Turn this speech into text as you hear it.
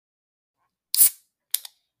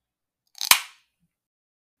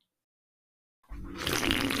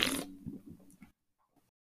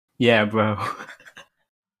Yeah, bro.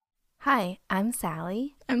 Hi, I'm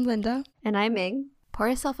Sally. I'm Linda. And I'm Ming. Pour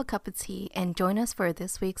yourself a cup of tea and join us for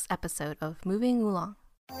this week's episode of Moving Oolong.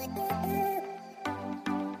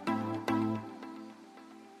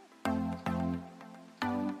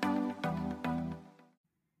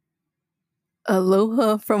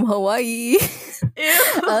 Aloha from Hawaii.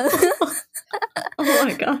 Oh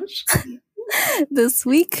my gosh. This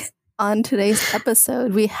week on today's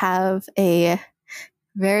episode, we have a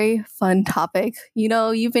very fun topic. You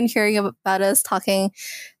know, you've been hearing about us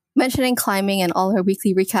mentioning climbing and all our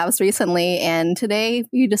weekly recaps recently, and today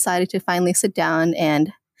we decided to finally sit down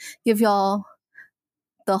and give y'all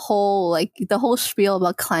the whole spiel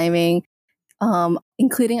about climbing,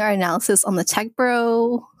 including our analysis on the tech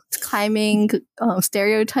bro climbing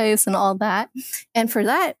stereotypes and all that. And for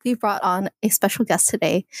that, we brought on a special guest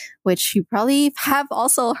today, which you probably have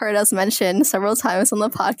also heard us mention several times on the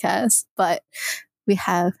podcast, but we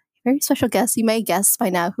have a very special guest. You may guess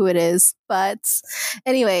by now who it is, but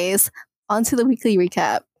anyways, on to the weekly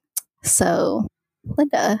recap. So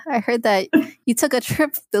Linda, I heard that you took a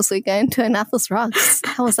trip this weekend to Annapolis Rocks.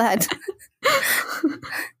 How was that?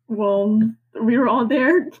 Well, we were all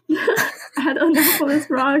there at Annapolis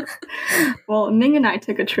Rocks. Well, Ming and I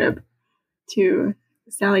took a trip to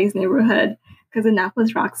Sally's neighborhood because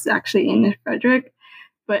Annapolis Rocks is actually in Frederick.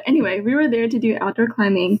 But anyway, we were there to do outdoor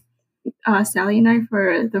climbing, Sally and I,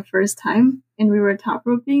 for the first time. And we were top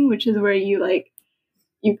roping, which is where you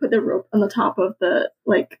put the rope on the top of the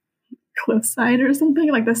cliffside or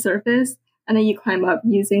something, like the surface, and then you climb up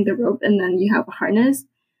using the rope, and then you have a harness.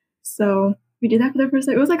 So we did that for the first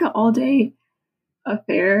time. It was like an all-day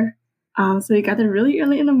affair. So we got there really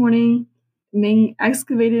early in the morning. Ming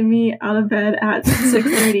excavated me out of bed at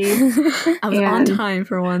 6:30. I was on time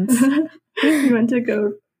for once. We went to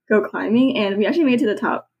go climbing, and we actually made it to the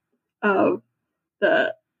top of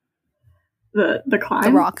the climb.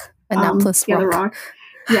 The rock. Annapolis Rock. Rock. The rock.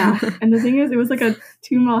 Yeah. And the thing is, it was like a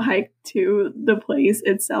 2-mile hike to the place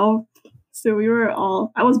itself. So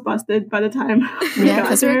I was busted by the time yeah,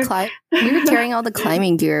 because we were carrying all the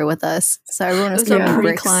climbing gear with us. So everyone was doing a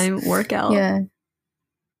pre-climb workout. Yeah.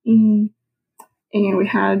 Mm-hmm. And we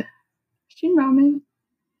had Shin ramen.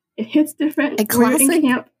 It hits different. A classic. We're in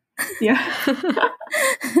camp. Yeah.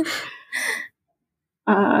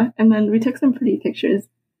 And then we took some pretty pictures.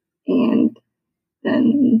 And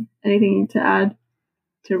then anything to add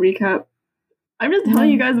to recap? I'm just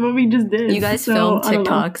telling you guys what we just did. You guys filmed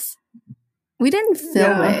TikToks. We didn't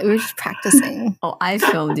film it. We were just practicing. Oh, I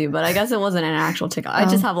filmed you, but I guess it wasn't an actual TikTok. I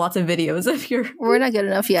just have lots of videos of your We're not good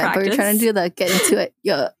enough yet, practice. But we're trying to do the get into it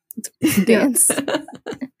dance.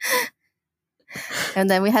 And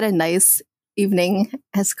then we had a nice evening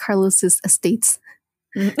at Carlos's estates.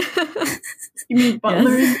 You mean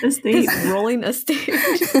Butler's estate? Rolling estate.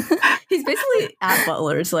 He's basically at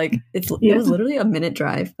Butler's. Like it was literally a minute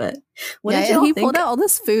drive. But what did y'all he think? pulled out all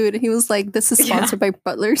this food. And he was like, "This is sponsored by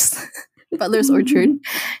Butler's, Butler's Orchard."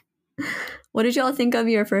 What did y'all think of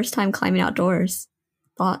your first time climbing outdoors?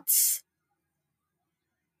 Thoughts?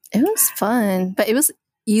 It was fun, but it was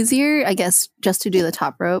easier, I guess, just to do the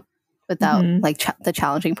top rope without the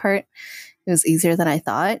challenging part. It was easier than I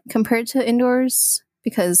thought compared to indoors.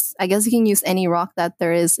 Because I guess you can use any rock that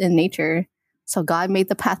there is in nature. So God made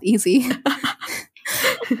the path easy.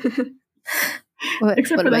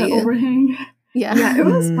 Except for that overhang. Yeah, it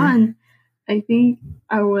was fun. I think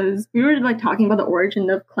we were like talking about the origin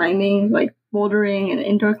of climbing, like bouldering and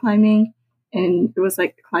indoor climbing. And it was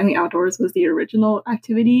like climbing outdoors was the original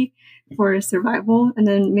activity for survival. And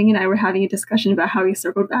then Ming and I were having a discussion about how we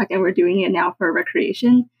circled back and we're doing it now for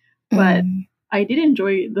recreation. But I did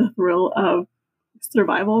enjoy the thrill of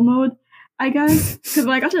survival mode, I guess, because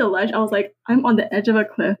when I got to the ledge, I was like, I'm on the edge of a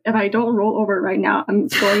cliff. If I don't roll over right now, I'm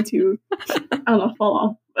going to, I don't know, fall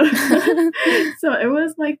off. So it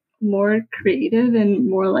was like more creative and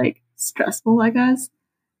more like stressful, I guess,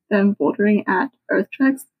 than bouldering at Earth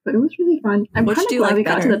Treks. But it was really fun. I'm kind of glad we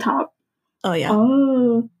got to the top. Oh yeah.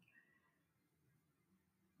 Oh,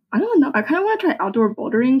 I don't know. I kind of want to try outdoor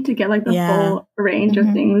bouldering to get like the full range of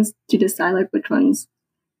things to decide like which one's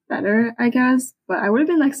better, I guess. But I would have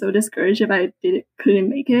been like so discouraged if I couldn't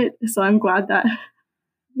make it. So I'm glad that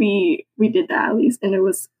we did that at least, and it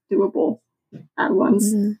was doable at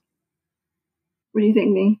once. What do you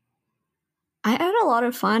think, Ming? I had a lot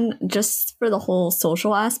of fun just for the whole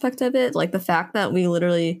social aspect of it, like the fact that we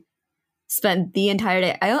literally spent the entire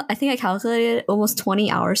day. I think I calculated almost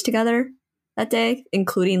 20 hours together that day,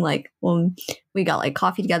 including like when we got like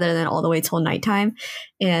coffee together and then all the way till nighttime.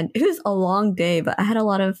 And it was a long day, but I had a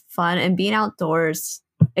lot of fun, and being outdoors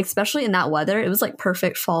especially in that weather. It was like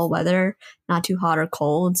perfect fall weather, not too hot or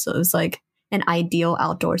cold. So it was like an ideal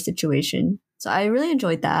outdoor situation. So I really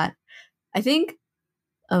enjoyed that. I think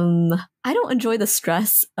I don't enjoy the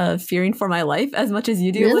stress of fearing for my life as much as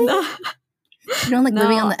you do, Really? Linda. You don't like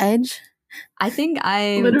living on the edge? I think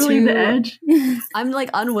I'm literally the edge. I'm like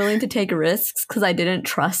unwilling to take risks because I didn't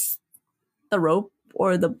trust the rope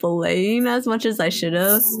or the belaying as much as I should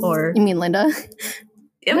have. Or You mean Linda?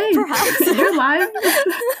 perhaps. You're live.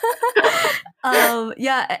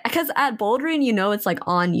 Yeah, because at bouldering, you know, it's like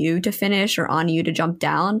on you to finish or on you to jump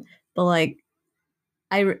down. But like,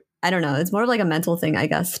 I don't know. It's more of like a mental thing, I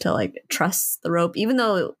guess, to like trust the rope, even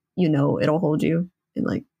though you know it'll hold you. And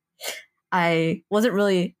like, I wasn't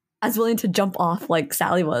really as willing to jump off like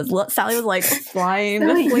Sally was. Sally was like flying,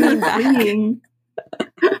 flinging back.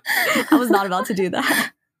 I was not about to do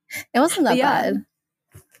that. It wasn't that bad.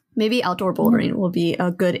 Maybe outdoor bouldering will be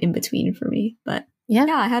a good in between for me. But yeah,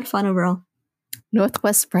 I had fun overall.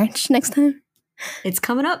 Northwest Branch next time. It's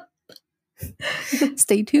coming up.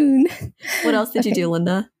 Stay tuned. What else did you do,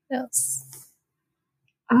 Linda? Yes.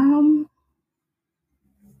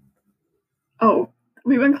 Oh,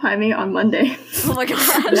 we went climbing on Monday. Oh my gosh.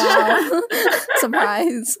 Wow.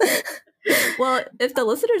 Surprise. Well, if the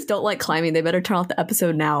listeners don't like climbing, they better turn off the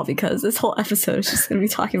episode now because this whole episode is just going to be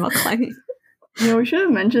talking about climbing. No, we should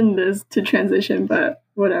have mentioned this to transition, but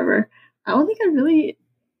whatever. I don't think I really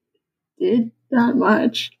did that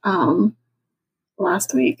much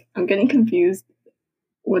last week. I'm getting confused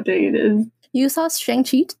what day it is. You saw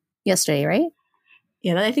Shang-Chi yesterday, right?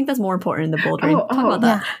 Yeah, I think that's more important than bouldering. Talk about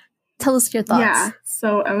that. Yeah. Tell us your thoughts. Yeah,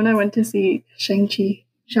 so when I went to see Shang-Chi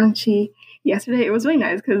yesterday, it was really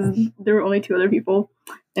nice because there were only 2 other people.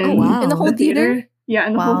 And in the whole theater? Yeah,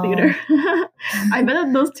 in the whole theater. I bet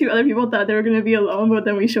that those 2 other people thought they were going to be alone, but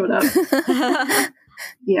then we showed up.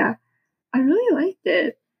 Yeah, I really liked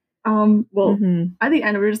it. Well, at the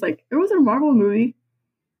end, we were just like, it was a Marvel movie.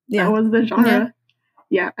 Yeah. That was the genre.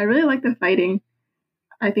 Yeah, I really like the fighting.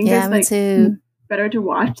 I think it's like too. better to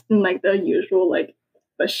watch than like the usual like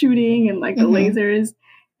the shooting and like the lasers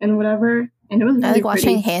and whatever. And it was really I like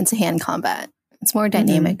watching pretty. hand-to-hand combat. It's more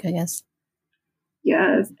dynamic, I guess.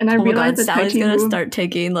 Yes, and I realized that Sally's gonna start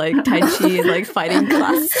taking like Tai Chi and like fighting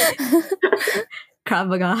class. Krav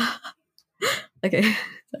Maga. Okay. Sorry.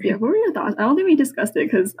 Yeah, what were your thoughts? I don't think we discussed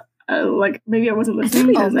it because like maybe I wasn't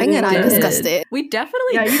listening. Oh, Meng and I discussed it. We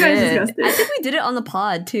definitely you guys discussed it. I think we did it on the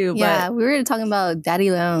pod too. Yeah, but... we were talking about Daddy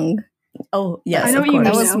Leung. Oh yes, I know of course.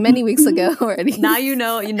 That was many weeks ago already. Now you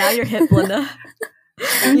know. Now you're hip, Linda.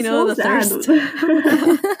 You know so the thirst.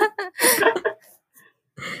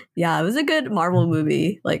 Yeah, it was a good Marvel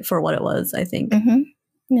movie, like for what it was. I think.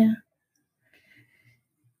 Yeah.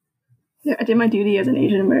 Yeah, I did my duty as an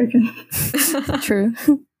Asian American. True.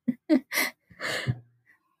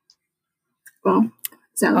 Well,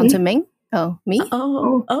 Sally. On to Meng. Oh, me?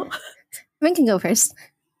 Oh. Meng can go first.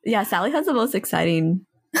 Yeah, Sally has the most exciting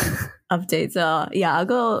update. So yeah, I'll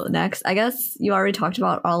go next. I guess you already talked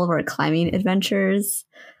about all of our climbing adventures.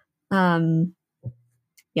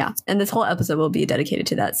 Yeah, and this whole episode will be dedicated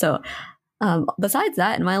to that. So besides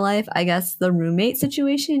that, in my life, I guess the roommate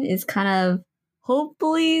situation is kind of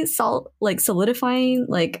hopefully solidifying.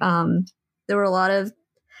 Like there were a lot of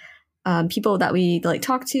people that we like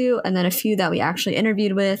talked to, and then a few that we actually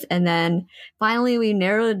interviewed with, and then finally we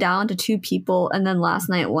narrowed it down to 2 people. And then last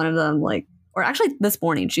night, one of them or actually this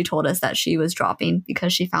morning, she told us that she was dropping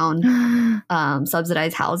because she found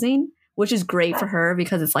subsidized housing, which is great for her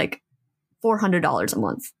because it's like $400 a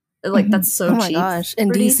month. Like that's so cheap. Oh my gosh, in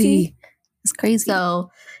DC. It's crazy. So,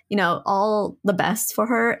 you know, all the best for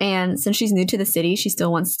her. And since she's new to the city, she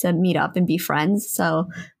still wants to meet up and be friends. So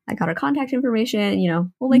I got her contact information. You know,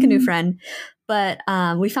 we'll make a new friend. But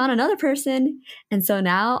we found another person. And so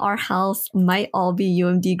now our house might all be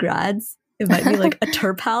UMD grads. It might be like a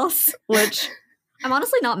Terp house, which I'm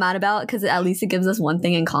honestly not mad about because at least it gives us one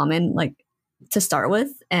thing in common, like to start with.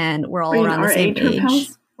 And we're all around the same age.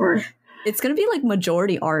 House, or? It's going to be like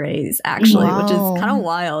majority RAs, actually, which is kind of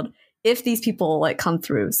wild. If these people like come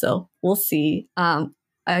through. So we'll see. I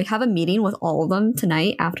have a meeting with all of them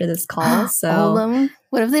tonight after this call. So all of them?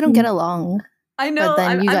 What if they don't get along? I know. But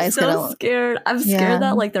then I'm so scared. I'm scared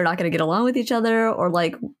that like they're not going to get along with each other, or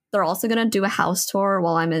like they're also going to do a house tour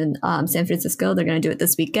while I'm in San Francisco. They're going to do it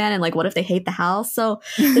this weekend. And like, what if they hate the house? So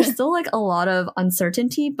there's still like a lot of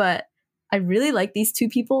uncertainty, but I really like these 2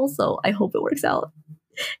 people. So I hope it works out.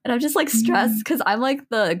 And I'm just like stressed because I'm like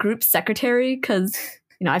the group secretary because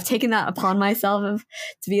I've taken that upon myself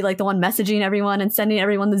to be like the one messaging everyone and sending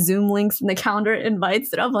everyone the Zoom links and the calendar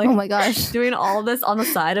invites. And I'm like, oh my gosh, doing all this on the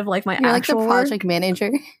side of like my You're actual like the project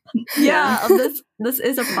manager. Yeah, this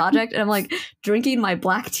is a project, and I'm like drinking my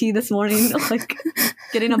black tea this morning, like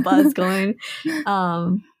getting a buzz going.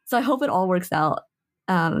 So I hope it all works out,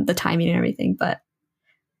 the timing and everything. But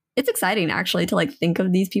it's exciting actually to like think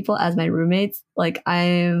of these people as my roommates. Like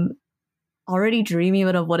I'm already dreaming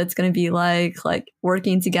of what it's going to be like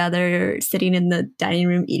working together, sitting in the dining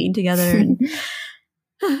room, eating together. And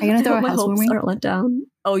are you gonna throw a my hopes aren't let down?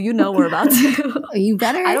 Oh, we're about to. You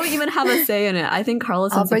better. I don't even have a say in it. I think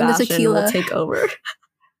Carlos I'll and Sebastian will take over.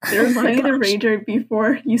 They were playing the rager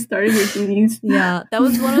before you started your duties. Yeah, that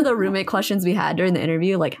was one of the roommate questions we had during the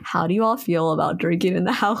interview. Like, how do you all feel about drinking in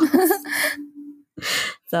the house?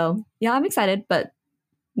 So, yeah, I'm excited, but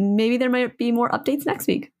maybe there might be more updates next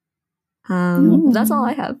week. That's all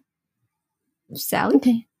I have. Sally?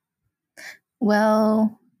 Okay.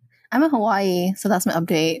 Well, I'm in Hawaii, so that's my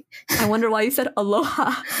update. I wonder why you said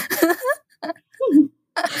aloha.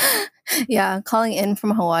 Yeah, calling in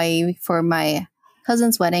from Hawaii for my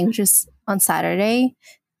cousin's wedding, which is on Saturday,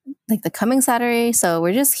 like the coming Saturday. So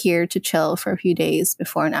we're just here to chill for a few days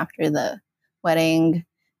before and after the wedding.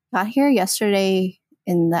 Got here yesterday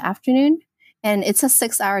in the afternoon, and it's a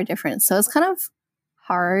 6-hour difference. So it's kind of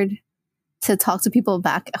hard to talk to people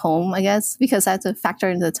back at home, I guess, because I have to factor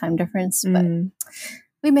into the time difference. But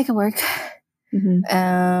we make it work.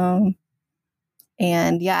 And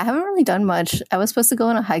yeah, I haven't really done much. I was supposed to go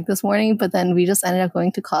on a hike this morning, but then we just ended up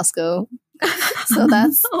going to Costco. So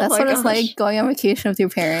that's what it's like going on vacation with your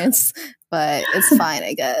parents. But it's fine,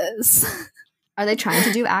 I guess. Are they trying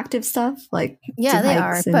to do active stuff? Like, yeah, they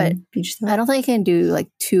are, but beach stuff? I don't think I can do like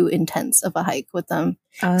too intense of a hike with them.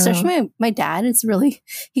 Especially my dad,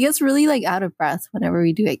 he gets really like out of breath whenever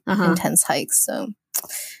we do like intense hikes. So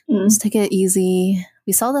let's take it easy.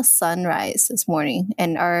 We saw the sunrise this morning,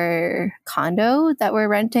 and our condo that we're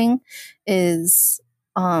renting is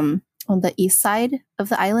on the east side of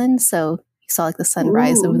the island. So we saw like the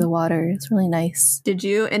sunrise over the water. It's really nice. Did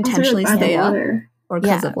you intentionally stay up? Or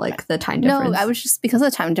because of like the time difference? No, I was just because of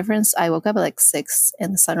the time difference. I woke up at like 6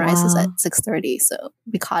 and the sunrise is at 6:30. So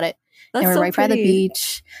we caught it. That's and we're so right by the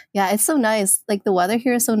beach. Yeah, it's so nice. Like the weather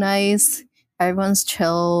here is so nice. Everyone's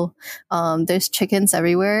chill. There's chickens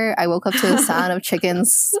everywhere. I woke up to the sound of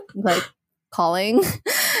chickens like calling.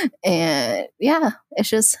 And yeah, it's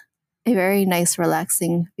just a very nice,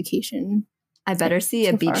 relaxing vacation. I better see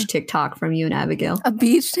a beach TikTok from you and Abigail. A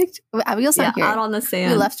beach TikTok? Abigail's not here. Out on the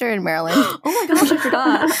sand. We left her in Maryland. Oh my gosh, I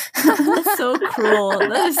forgot. That's so cruel.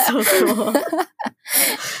 That is so cruel.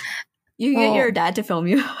 You get your dad to film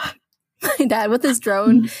you. My dad with his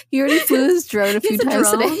drone. He already flew his drone a few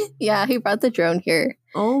times today. Yeah, he brought the drone here.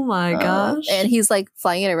 Oh my gosh. And he's like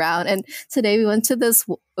flying it around. And today we went to this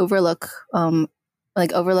overlooking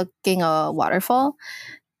a waterfall.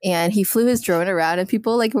 And he flew his drone around, and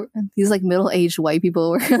people like these like middle-aged white people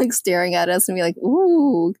were like staring at us and be like,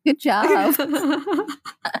 "Ooh, good job!"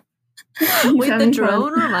 Wait, the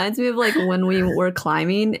drone reminds me of like when we were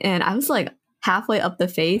climbing, and I was like halfway up the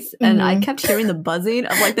face, and I kept hearing the buzzing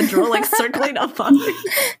of like the drone like circling up on me.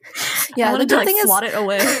 Yeah, I wanted to like swat it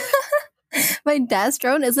away. My dad's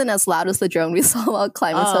drone isn't as loud as the drone we saw while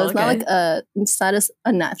climbing, so it's not like it's not as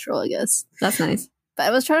unnatural, I guess. That's nice. But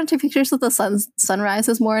I was trying to take pictures of the sunrise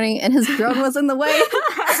this morning, and his drone was in the way.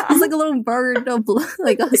 It was like a little bird,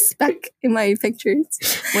 like a speck in my pictures.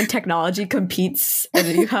 When technology competes, and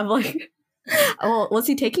you have like, was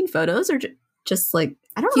he taking photos or just like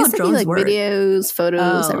I don't know how drones like work? Videos,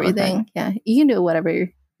 photos, everything. Okay. Yeah, you can do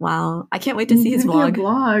whatever. Wow, I can't wait to see his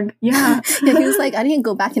vlog. Yeah, yeah. He was like, I didn't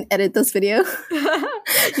go back and edit this video.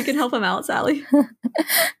 You can help him out, Sally.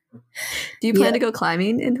 Do you plan to go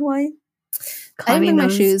climbing in Hawaii? I didn't bring my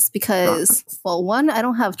shoes because, well, one, I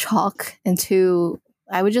don't have chalk, and two,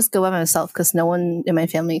 I would just go by myself because no one in my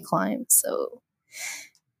family climbs. So,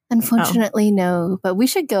 unfortunately, no. But we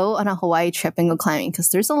should go on a Hawaii trip and go climbing because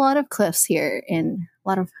there's a lot of cliffs here and a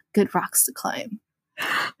lot of good rocks to climb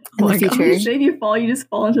in the future. If you fall, you just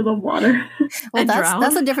fall into the water. Well,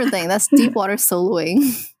 that's a different thing. That's deep water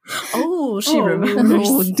soloing. Oh, she remembers.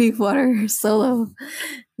 Oh, deep water solo.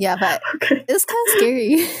 Yeah, but it's kind of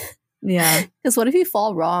scary. Yeah. Because what if you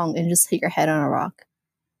fall wrong and just hit your head on a rock?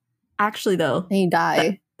 Actually, though. And you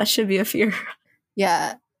die. That should be a fear.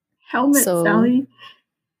 Yeah. Helmet, Sally.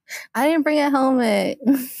 I didn't bring a helmet.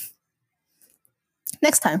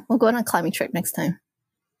 Next time. We'll go on a climbing trip next time.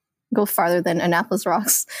 Go farther than Annapolis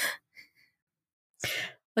Rocks.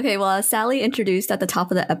 Okay, well, as Sally introduced at the top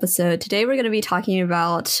of the episode, today we're going to be talking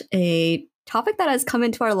about a topic that has come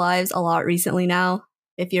into our lives a lot recently now.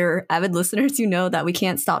 if you're avid listeners, you know that we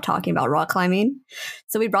can't stop talking about rock climbing.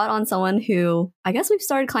 So we brought on someone who I guess we've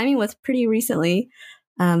started climbing with pretty recently,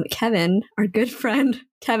 Kevin, our good friend,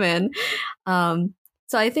 Kevin.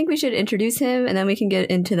 So I think we should introduce him and then we can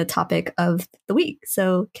get into the topic of the week.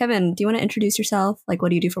 So Kevin, do you want to introduce yourself? Like, what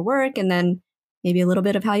do you do for work? And then maybe a little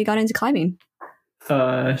bit of how you got into climbing.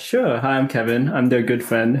 Sure. Hi, I'm Kevin. I'm their good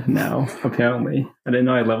friend now, apparently. I didn't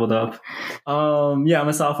know I leveled up. I'm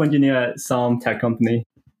a software engineer at some tech company.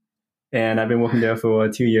 And I've been working there for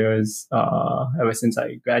 2 years, ever since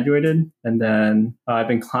I graduated. And then I've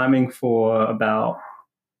been climbing for about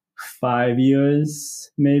 5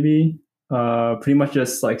 years, maybe. Pretty much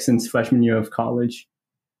just like since freshman year of college.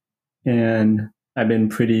 And I've been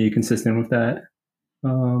pretty consistent with that.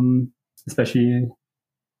 Especially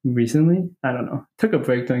recently. I don't know. Took a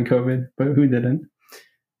break during COVID, but who didn't?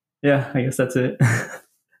 Yeah, I guess that's it.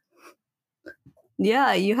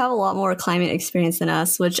 Yeah, you have a lot more climbing experience than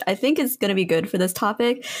us, which I think is going to be good for this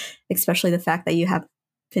topic, especially the fact that you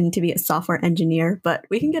happen to be a software engineer, but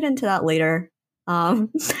we can get into that later.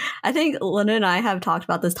 I think Linda and I have talked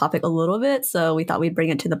about this topic a little bit, so we thought we'd bring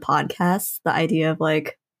it to the podcast. The idea of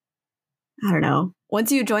like, I don't know,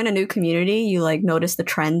 once you join a new community, you like notice the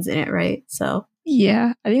trends in it, right? So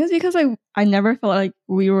yeah, I think it's because I never felt like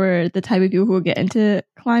we were the type of people who would get into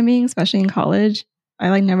climbing, especially in college. I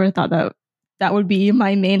like never thought that would be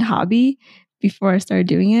my main hobby before I started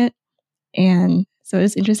doing it. And so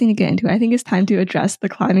it's interesting to get into it. I think it's time to address the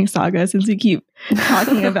climbing saga since we keep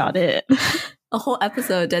talking about it. A whole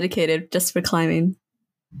episode dedicated just for climbing.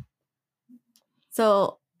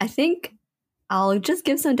 So I think I'll just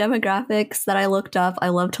give some demographics that I looked up. I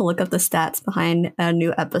love to look up the stats behind a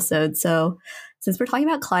new episode. So since we're talking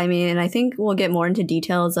about climbing, and I think we'll get more into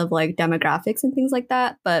details of like demographics and things like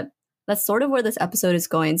that, but that's sort of where this episode is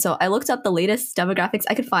going. So I looked up the latest demographics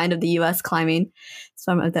I could find of the US climbing. It's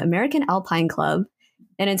from the American Alpine Club.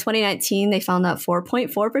 And in 2019, they found that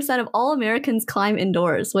 4.4% of all Americans climb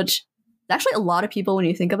indoors, which is actually a lot of people when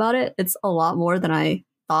you think about it. It's a lot more than I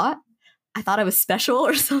thought. I thought I was special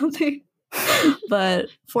or something. But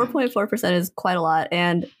 4.4% is quite a lot.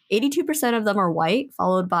 And 82% of them are white,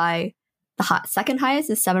 followed by the second highest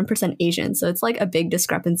is 7% Asian. So it's like a big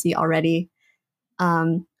discrepancy already.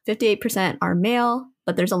 58% are male,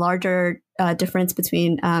 but there's a larger difference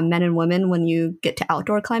between men and women when you get to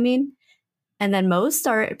outdoor climbing. And then most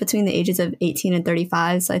are between the ages of 18 and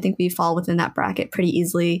 35. So I think we fall within that bracket pretty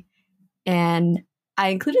easily. And I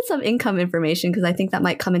included some income information because I think that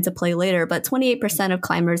might come into play later. But 28% of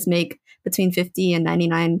climbers make between 50 and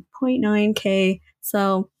 99.9K.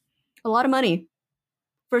 So a lot of money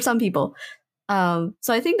for some people. So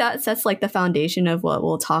I think that sets like the foundation of what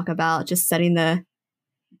we'll talk about, just setting the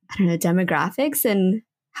demographics and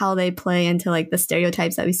how they play into like the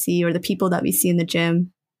stereotypes that we see or the people that we see in the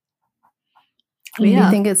gym. Do you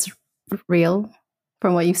think it's real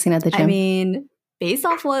from what you've seen at the gym? I mean, based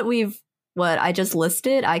off what I just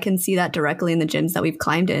listed, I can see that directly in the gyms that we've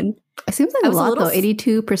climbed in. It seems like a lot though.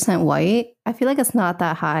 82% white. I feel like it's not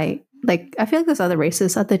that high. Like I feel like there's other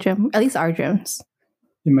races at the gym, at least our gyms.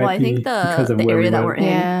 Well, I think the area that we're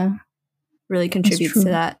in really contributes to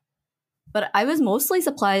that. But I was mostly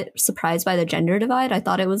surprised by the gender divide. I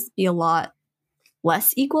thought it would be a lot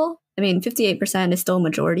less equal. I mean, 58% is still a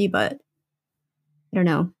majority, but I don't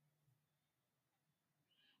know.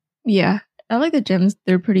 Yeah, I like the gyms.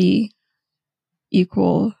 They're pretty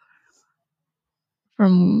equal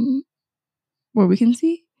from what we can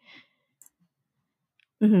see.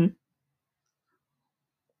 Mm-hmm.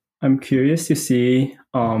 I'm curious to see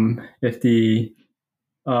if the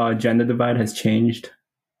gender divide has changed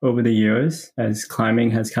over the years as climbing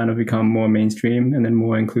has kind of become more mainstream and then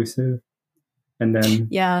more inclusive. And then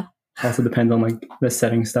also depends on like the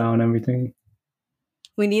setting style and everything.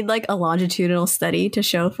 We need like a longitudinal study to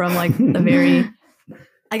show from like the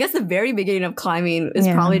very beginning of climbing is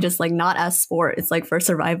probably just like not as sport. It's like for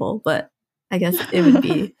survival, but I guess it would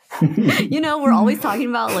be, we're always talking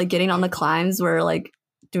about like getting on the climbs. We're like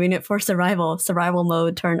doing it for survival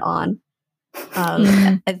mode turned on.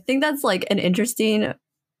 I think that's like an interesting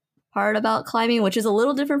part about climbing, which is a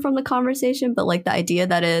little different from the conversation, but like the idea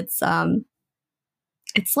that it's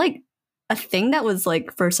like a thing that was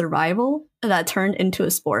like for survival that turned into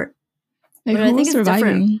a sport. Like who was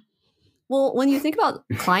surviving? Different. Well, when you think about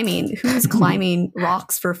climbing, who's climbing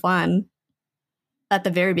rocks for fun at the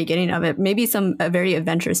very beginning of it? Maybe some very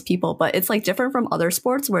adventurous people, but it's like different from other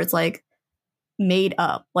sports where it's like made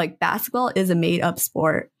up. Like basketball is a made up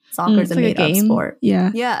sport. Soccer is a made up sport.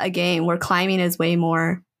 Yeah, a game where climbing is way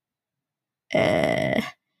more. I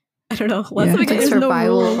don't know. It's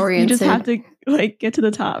survival oriented. You just have to like get to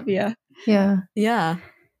the top. Yeah. Yeah. Yeah.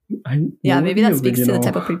 Maybe that speaks to the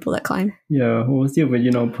type of people that climb. Yeah, what was the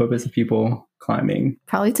original purpose of people climbing?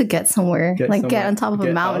 Probably to get somewhere, get on top of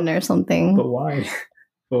a mountain or something. But why?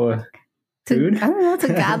 For food? I don't know, to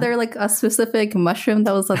gather like a specific mushroom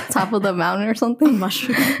that was at the top of the mountain or something.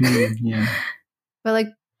 Mushroom. Yeah. But like,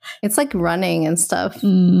 it's like running and stuff.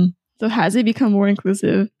 So has it become more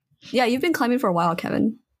inclusive? Yeah, you've been climbing for a while,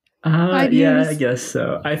 Kevin. 5 years? Yeah, I guess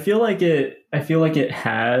so. I feel like it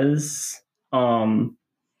has.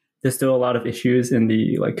 There's still a lot of issues in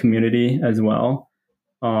the like community as well,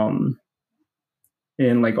 in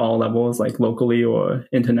like all levels, like locally or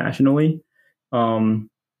internationally. But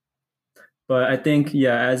I think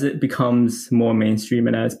as it becomes more mainstream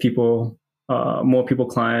and as more people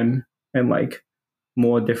climb and like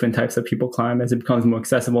more different types of people climb, as it becomes more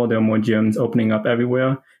accessible, there are more gyms opening up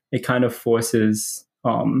everywhere. It kind of forces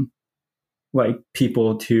like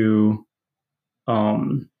people to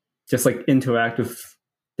just like interact with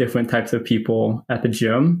different types of people at the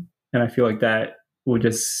gym. And I feel like that will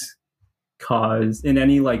just cause, in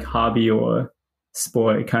any like hobby or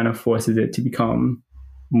sport, it kind of forces it to become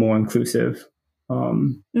more inclusive.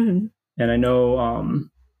 And I know,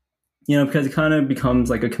 because it kind of becomes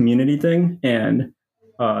like a community thing, and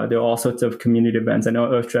there are all sorts of community events. I know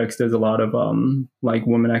EarthTreks does a lot of like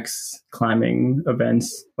Women X climbing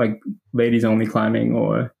events, like ladies only climbing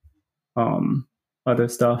or other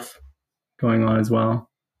stuff going on as well.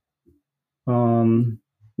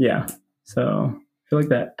 So I feel like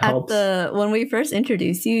that helps. When we first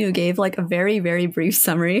introduced you, you gave like a very, very brief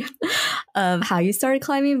summary of how you started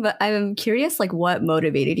climbing, but I'm curious like what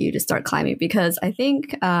motivated you to start climbing, because I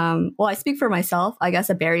think I speak for myself, I guess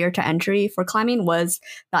a barrier to entry for climbing was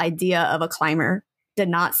the idea of a climber did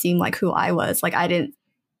not seem like who I was. Like I didn't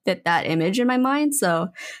fit that image in my mind, so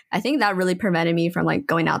I think that really prevented me from like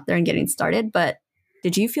going out there and getting started. But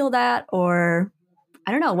did you feel that, or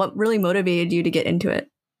I don't know, what really motivated you to get into it?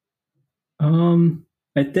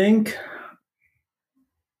 I think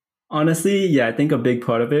honestly, I think a big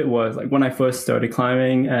part of it was like when I first started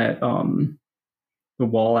climbing at the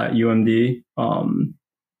wall at UMD,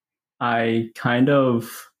 I kind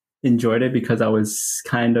of enjoyed it because I was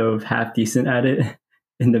kind of half decent at it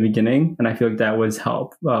in the beginning, and I feel like that was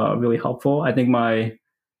really helpful. I think my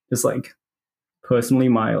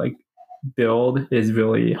build is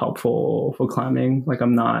really helpful for climbing. Like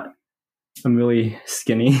I'm really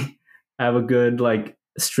skinny. I have a good like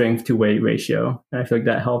strength to weight ratio, and I feel like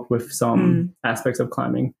that helped with some aspects of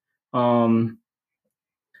climbing. And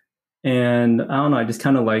I don't know, I just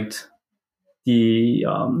kind of liked the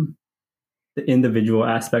individual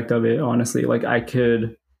aspect of it, honestly. Like I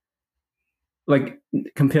could, like,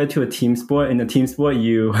 compared to a team sport, in a team sport,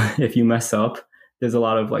 if you mess up, there's a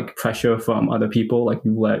lot of like pressure from other people, like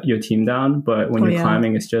you let your team down. But when you're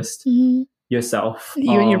climbing, it's just yourself.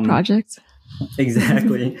 You and your projects.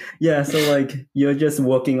 Exactly. Yeah. So like you're just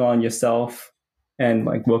working on yourself and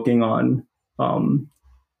like working on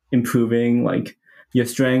improving like your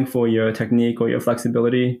strength or your technique or your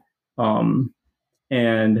flexibility.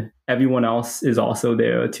 And everyone else is also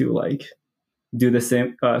there to like do the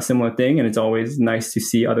same similar thing. And it's always nice to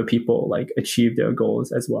see other people like achieve their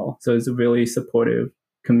goals as well. So it's a really supportive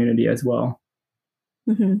community as well.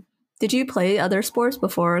 Mm-hmm. Did you play other sports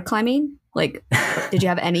before climbing? Like, did you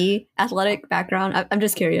have any athletic background? I'm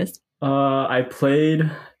just curious. I played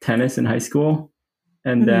tennis in high school.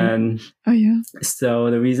 And then, so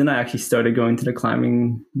the reason I actually started going to the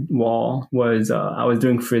climbing wall was I was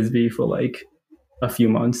doing Frisbee for like a few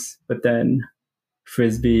months, but then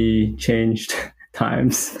Frisbee changed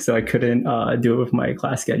times, so I couldn't do it with my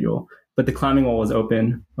class schedule. But the climbing wall was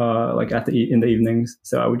open like in the evenings,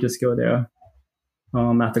 so I would just go there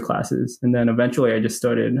after classes. And then eventually I just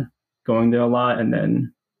started going there a lot, and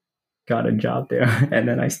then got a job there, and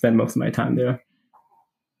then I spent most of my time there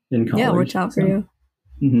in college. Yeah, it worked out for you.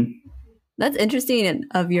 Mm-hmm. That's interesting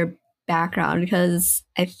of your background, because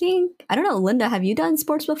I don't know, Linda, have you done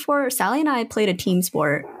sports before? Sally and I played a team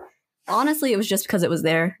sport. Honestly, it was just because it was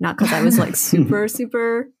there, not because I was like super,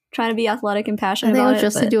 super trying to be athletic and passionate about it. I think it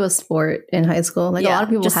was just to do a sport in high school. Like a lot of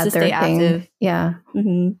people had their thing. Active. Yeah.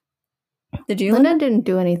 Mm-hmm. Did you? Linda didn't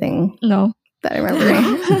do anything. No. That I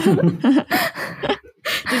remember.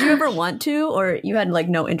 Did you ever want to, or you had like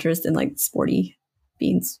no interest in like sporty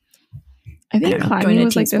beans? I think climbing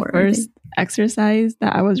was like the first exercise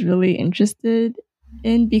that I was really interested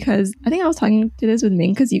in, because I think I was talking to this with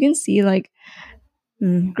Ming, because you can see like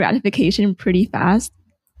gratification pretty fast.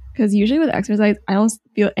 Because usually with exercise, I don't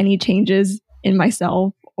feel any changes in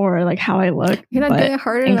myself or like how I look. You're not doing it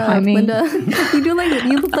hard enough, Linda. You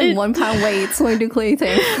lift like 1 pound weights when you do cleaning.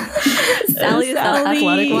 Sally is the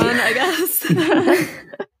athletic one, I guess.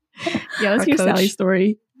 Yeah, let's hear Sally's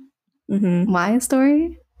story. Mm-hmm. My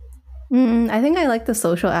story? I think I like the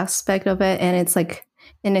social aspect of it, and it's like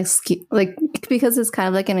an excuse, like because it's kind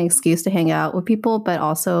of like an excuse to hang out with people, but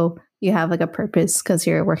also you have like a purpose because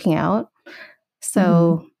you're working out.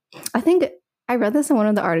 So I think I read this in one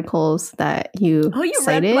of the articles that you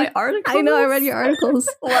cited. Read my articles? I know, I read your articles.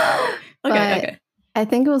 Wow. Okay. I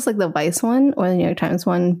think it was like the Vice one or the New York Times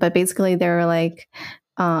one, but basically they were like,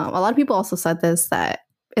 a lot of people also said this, that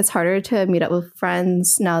it's harder to meet up with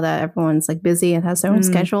friends now that everyone's like busy and has their own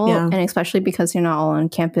schedule. Yeah. And especially because you're not all on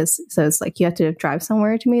campus. So it's like you have to drive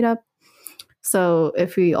somewhere to meet up. So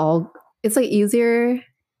if we all, it's like easier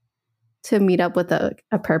to meet up with a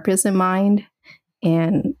purpose in mind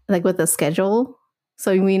and like with a schedule.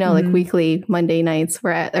 So we know like weekly Monday nights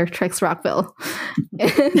we're at our Tricks Rockville.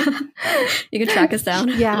 You can track us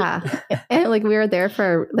down. Yeah. And like we were there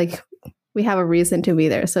for like, we have a reason to be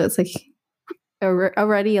there. So it's like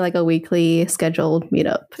already like a weekly scheduled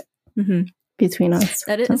meetup between us.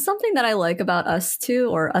 That is something that I like about us two,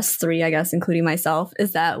 or us three, I guess, including myself,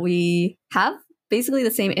 is that we have basically the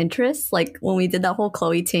same interests. Like when we did that whole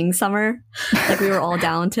Chloe Ting summer, like we were all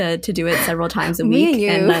down to do it several times a week.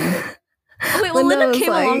 And then Linda came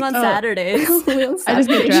along on Saturdays. I just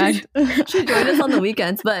get dragged. She joined us on the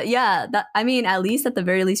weekends. But yeah, that, I mean, at least at the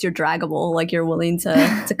very least, you're draggable. Like you're willing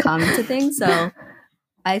to come to things. So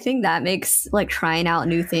I think that makes like trying out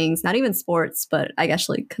new things, not even sports, but I guess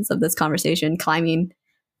like because of this conversation, climbing,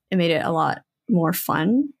 it made it a lot more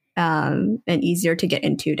fun and easier to get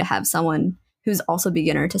into, to have someone who's also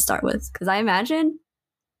beginner to start with. Because I imagine,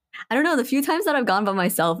 I don't know, the few times that I've gone by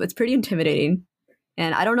myself, it's pretty intimidating.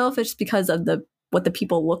 And I don't know if it's because of what the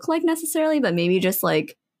people look like necessarily, but maybe just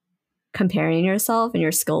like comparing yourself and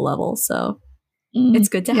your skill level. So it's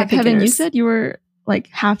good to have beginners. Kevin, you said you were like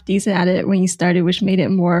half decent at it when you started, which made it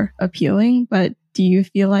more appealing. But do you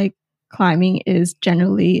feel like climbing is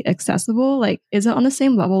generally accessible? Like, is it on the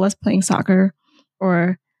same level as playing soccer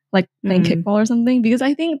or like playing kickball or something? Because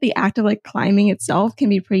I think the act of like climbing itself can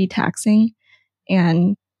be pretty taxing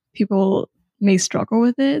and people may struggle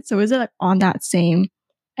with it. So is it like on that same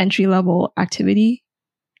entry level activity?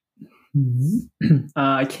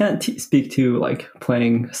 I can't speak to like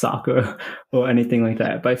playing soccer or anything like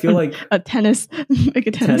that, but I feel like a tennis.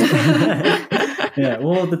 Yeah.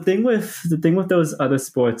 Well, the thing with those other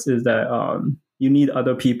sports is that you need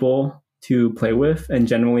other people to play with, and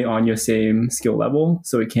generally on your same skill level.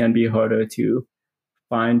 So it can be harder to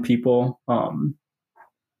find people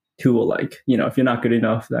who will, like, you know, if you're not good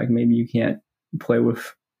enough, like maybe you can't play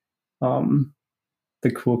with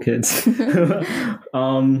the cool kids.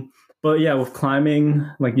 But yeah, with climbing,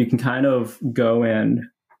 like you can kind of go and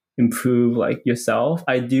improve like yourself.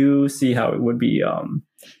 I do see how it would be.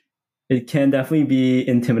 It can definitely be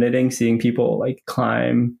intimidating seeing people like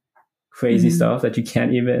climb crazy stuff that you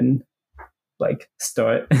can't even like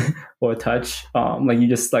start or touch. Like you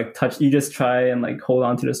just like touch, you just try and like hold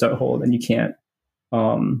on to the start hold and you can't.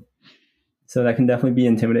 So that can definitely be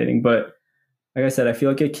intimidating. But like I said, I feel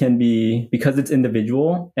like it can be, because it's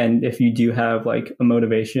individual, and if you do have like a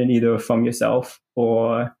motivation either from yourself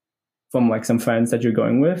or from like some friends that you're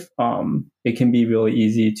going with, it can be really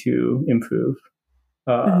easy to improve.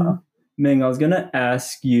 Ming, I was gonna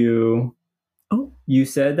ask you, you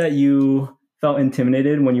said that you felt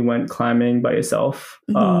intimidated when you went climbing by yourself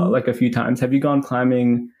like a few times. Have you gone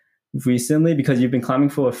climbing recently? Because you've been climbing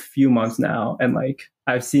for a few months now, and like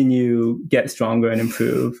I've seen you get stronger and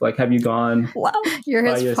improve. Like, have you gone? Wow, you're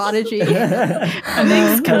his prodigy.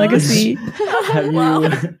 Legacy. Have you?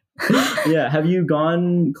 Yeah, have you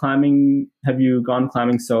gone climbing? Have you gone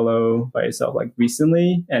climbing solo by yourself like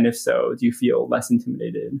recently? And if so, do you feel less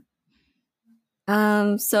intimidated?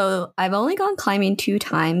 So I've only gone climbing 2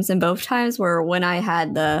 times, and both times were when I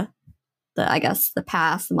had the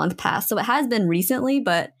month pass. So it has been recently,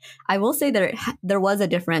 but I will say that there was a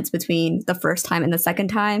difference between the first time and the second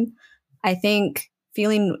time. I think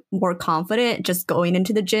feeling more confident just going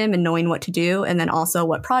into the gym and knowing what to do, and then also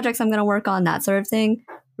what projects I'm going to work on, that sort of thing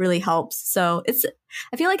really helps. So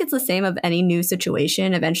I feel like it's the same of any new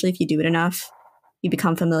situation. Eventually, if you do it enough, you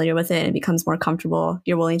become familiar with it and it becomes more comfortable.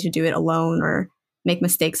 You're willing to do it alone or make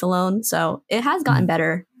mistakes alone. So it has gotten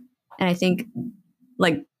better. And I think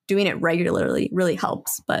like doing it regularly really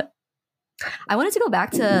helps. But I wanted to go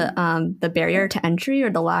back to the barrier to entry,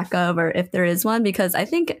 or the lack of, or if there is one, because I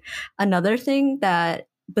think another thing that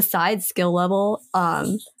besides skill level,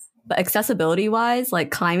 but accessibility wise,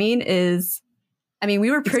 like climbing is, I mean,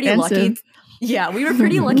 we were pretty lucky. Yeah, we were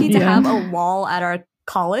pretty lucky to have a wall at our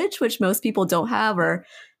college, which most people don't have, or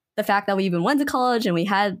the fact that we even went to college and we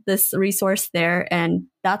had this resource there, and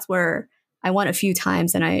that's where I went a few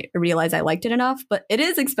times and I realized I liked it enough. But it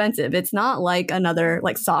is expensive. It's not like another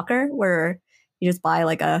like soccer where you just buy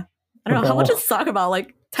like I don't know, how much is soccer ball?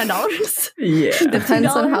 Like $10? Yeah. Depends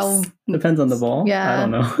on how. Depends on the ball. Yeah. I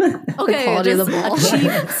don't know. Okay, quality of just the ball. a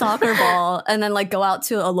cheap soccer ball, and then like go out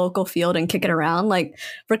to a local field and kick it around. Like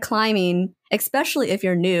for climbing, especially if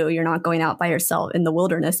you're new, you're not going out by yourself in the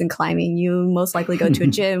wilderness and climbing. You most likely go to a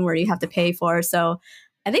gym where you have to pay for. So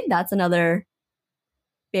I think that's another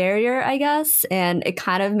barrier, I guess. And it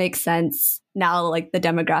kind of makes sense now, like the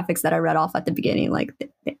demographics that I read off at the beginning, like the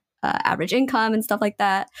average income and stuff like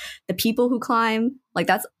that. The people who climb, like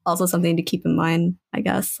that's also something to keep in mind, I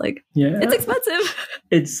guess. Like, yeah, it's expensive.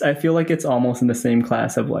 I feel like it's almost in the same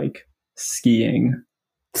class of like skiing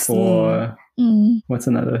or what's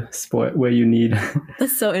another sport where you need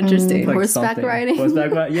that's so interesting. like horseback riding.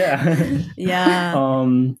 Horseback riding, yeah. Yeah.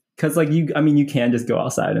 Because like you can just go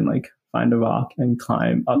outside and like find a rock and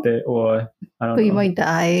climb up it, or I don't know. But you might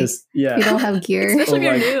die. Just, yeah. If you don't have gear. Especially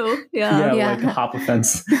if you're like, new. Yeah. Yeah, like hop a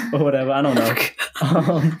fence or whatever. I don't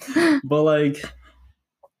know. But like,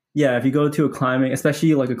 yeah, if you go to a climbing,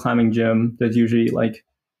 especially like a climbing gym, there's usually like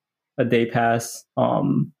a day pass,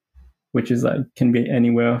 which is like can be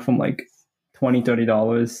anywhere from like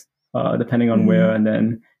 $20-$30, depending on where, and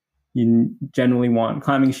then you generally want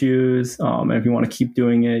climbing shoes. And if you want to keep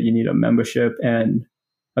doing it, you need a membership, and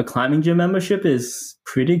a climbing gym membership is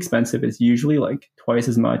pretty expensive. It's usually like twice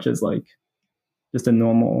as much as like just a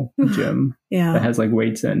normal gym that has like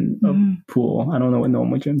weights and a pool. I don't know what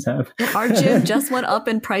normal gyms have. Our gym just went up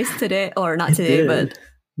in price today, or not today, but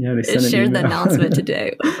yeah, it shared the announcement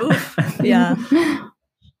today. Oof. Yeah.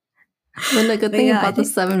 But the good thing about the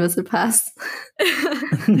 7 visit pass.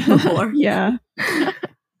 Before. Yeah.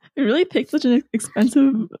 It really takes such an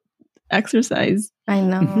expensive exercise. I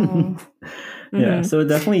know. Yeah, so it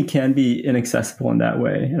definitely can be inaccessible in that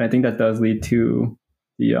way, and I think that does lead to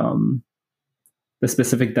the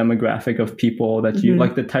specific demographic of people that you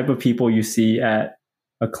like, the type of people you see at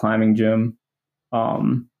a climbing gym.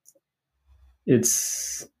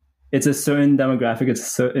 It's a certain demographic, it's a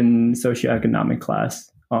certain socioeconomic class,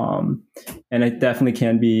 and it definitely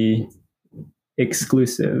can be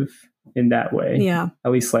exclusive in that way. Yeah,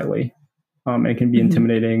 at least slightly. It can be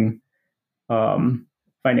intimidating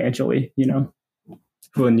financially,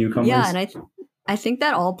 for newcomers. Yeah, and I think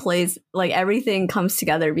that all plays, like everything comes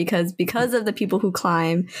together because of the people who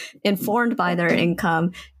climb, informed by their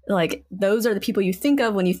income, like those are the people you think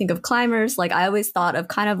of when you think of climbers. Like I always thought of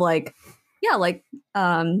kind of like, yeah, like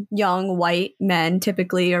young white men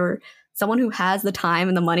typically, or someone who has the time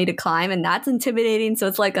and the money to climb, and that's intimidating. So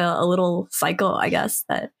it's like a little cycle, I guess,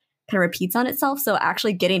 that kind of repeats on itself. So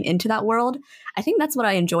actually getting into that world, I think that's what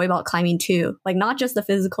I enjoy about climbing too. Like not just the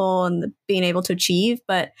physical and the being able to achieve,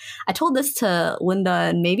 but I told this to Linda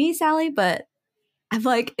and maybe Sally, but I'm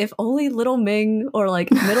like, if only little Ming or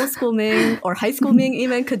like middle school Ming or high school Ming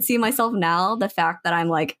even could see myself now, the fact that I'm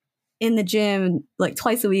like in the gym like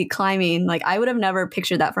twice a week climbing, like I would have never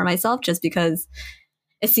pictured that for myself, just because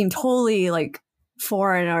it seemed totally like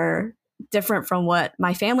foreign or different from what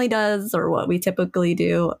my family does or what we typically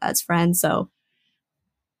do as friends. So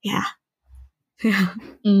yeah. Yeah.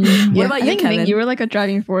 What about you, Kevin? You were like a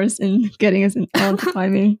driving force in getting us into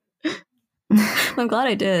climbing. I'm glad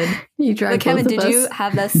I did. You dragged Kevin, both of did us. you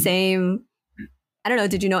have that same, I don't know,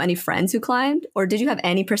 did you know any friends who climbed, or did you have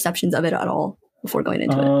any perceptions of it at all before going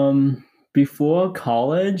into it? Before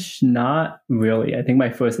college, not really. I think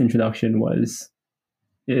my first introduction was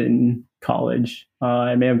in college.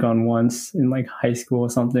 I may have gone once in like high school or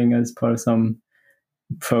something as part of some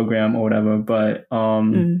program or whatever, but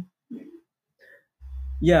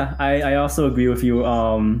yeah, I also agree with you.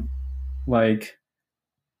 Like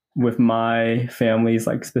with my family's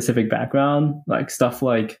like specific background, like stuff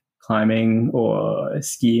like climbing or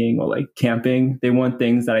skiing or like camping, they weren't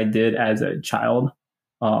things that I did as a child.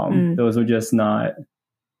 Those were just not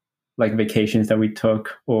like vacations that we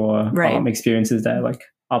took or experiences that like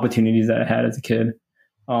opportunities that I had as a kid.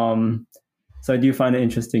 So I do find it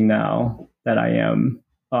interesting now that I am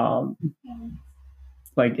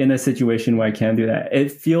like in a situation where I can do that.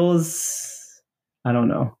 It feels, I don't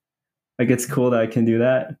know, like it's cool that I can do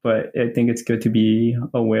that, but I think it's good to be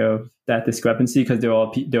aware of that discrepancy, because there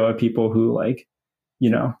are people who like,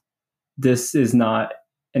 this is not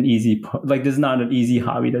an easy, like this is not an easy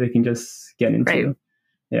hobby that they can just get into. Right.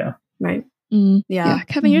 Yeah. Right. Yeah.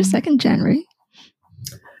 Kevin, you're second gen, right?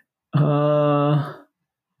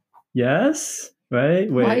 Yes.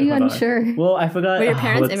 Right. Wait, why are you unsure? Well, I forgot. Were your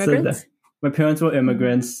parents immigrants? My parents were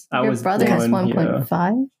immigrants. Your brother has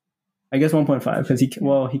 1.5. I guess 1.5 because he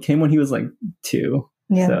came when he was like 2.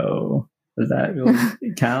 Yeah. So does that really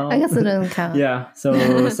count? I guess it doesn't count. Yeah.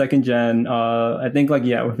 So second gen, I think like,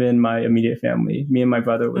 within my immediate family, me and my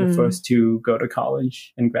brother were the first to go to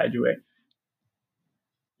college and graduate.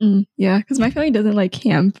 Yeah, because my family doesn't like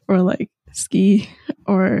camp or like ski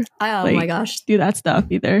or my gosh, do that stuff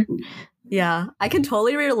either. Yeah, I can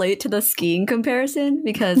totally relate to the skiing comparison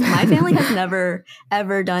because my family has never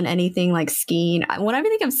ever done anything like skiing. When I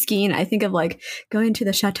think of skiing, I think of like going to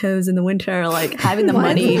the chateaus in the winter, like having the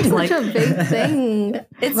money to like such a big thing.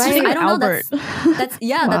 It's right? just, I don't Albert. know. That's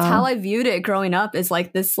that's how I viewed it growing up. Is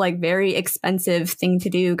like this like very expensive thing to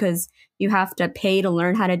do because you have to pay to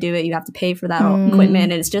learn how to do it. You have to pay for that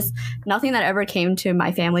equipment. And it's just nothing that ever came to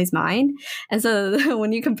my family's mind. And so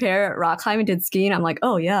when you compare rock climbing to skiing, I'm like,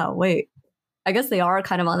 oh yeah, wait. I guess they are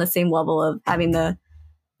kind of on the same level of having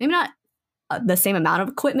maybe not the same amount of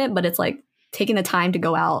equipment, but it's like taking the time to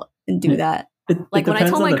go out and do that. Like when I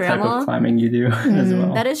told my grandma, type of climbing you do as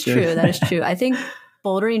well. That is true. That is true. I think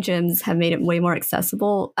bouldering gyms have made it way more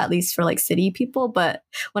accessible, at least for like city people. But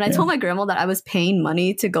when I told my grandma that I was paying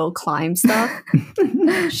money to go climb stuff,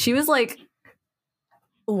 she was like,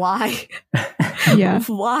 why? Yeah.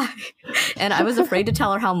 Why? And I was afraid to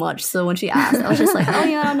tell her how much. So when she asked, I was just like, oh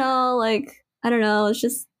yeah, I don't know. Like, I don't know. It's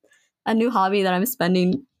just a new hobby that I'm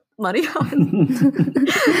spending money on.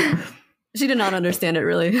 She did not understand it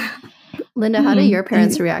really. Linda, how do your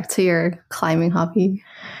parents react to your climbing hobby?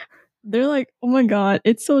 They're like, oh my God,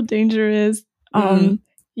 it's so dangerous.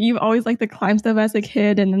 You've always liked to climb stuff as a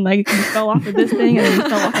kid, and then like you fell off of this thing, and then you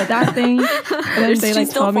fell off of that thing, and then they like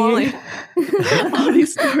tell me all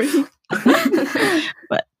these stories.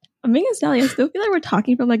 But me and Sally, I still feel like we're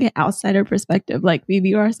talking from like an outsider perspective. Like we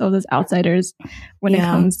view ourselves as outsiders when it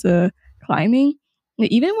comes to climbing.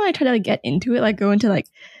 And even when I try to like get into it, like go into like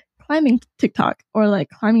climbing TikTok or like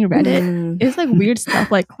climbing Reddit, it's like weird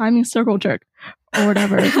stuff like climbing circle jerk or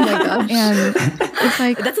whatever. Oh my gosh. And it's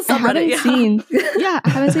like that's a subreddit. I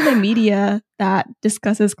haven't seen the media that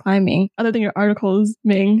discusses climbing other than your articles,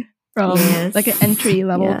 Ming, from like an entry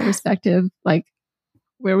level perspective, like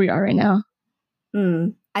where we are right now.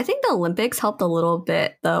 I think the Olympics helped a little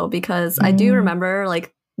bit though, because I do remember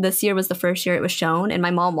like this year was the first year it was shown, and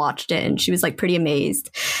my mom watched it and she was like pretty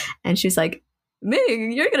amazed, and she was like,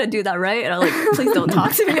 Ming, you're gonna do that, right? And I'm like, please don't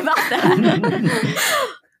talk to me about that.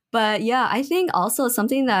 But yeah, I think also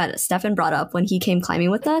something that Stefan brought up when he came climbing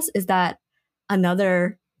with us is that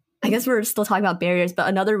I guess we're still talking about barriers, but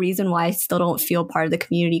another reason why I still don't feel part of the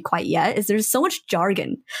community quite yet is there's so much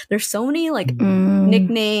jargon. There's so many like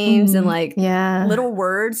nicknames and like little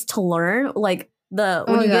words to learn. Like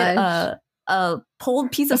when you get a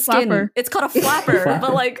pulled piece of skin, flapper. it's called a flapper,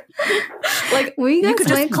 but like we you could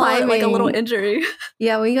just call it like a little injury.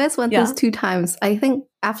 Yeah, we guys went those 2 times. I think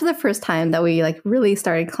after the first time that we like really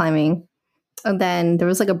started climbing, and then there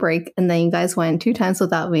was like a break, and then you guys went 2 times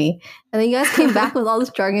without me, and then you guys came back with all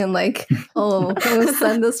this jargon like, oh, I'm gonna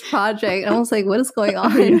send this project, and I was like, what is going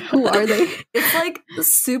on? Who are they? It's like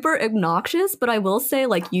super obnoxious, but I will say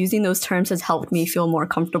like using those terms has helped me feel more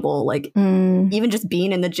comfortable, like even just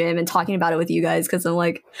being in the gym and talking about it with you guys, because I'm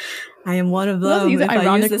like, I am one of them if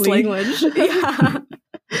I use this language.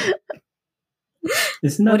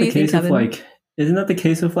 Isn't that the case of like Isn't that the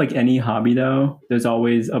case with like any hobby though? There's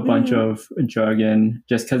always a bunch of jargon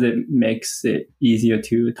just because it makes it easier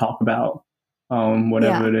to talk about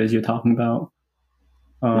whatever it is you're talking about.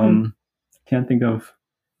 Can't think of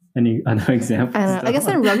any other examples. I guess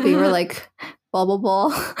in rugby we're like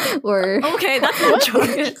ball or okay, that's not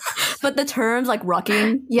jargon. But the terms like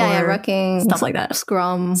rucking, rucking, stuff like that,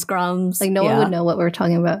 scrums, like no one would know what we're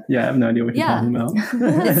talking about. Yeah, I have no idea what you're talking about.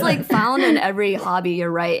 It's like found in every hobby. You're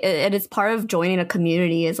right. It is part of joining a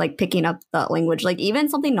community. Is like picking up that language. Like even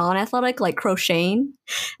something non-athletic like crocheting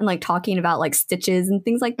and like talking about like stitches and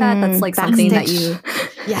things like that. That's like something that you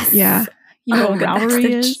you know what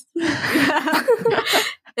Bowery is.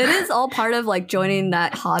 It is all part of like joining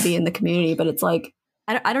that hobby in the community, but it's like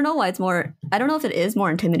I don't know why it's more. I don't know if it is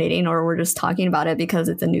more intimidating or we're just talking about it because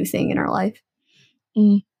it's a new thing in our life.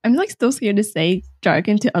 I'm like still scared to say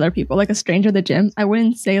jargon to other people, like a stranger at the gym. I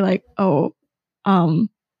wouldn't say like, oh, can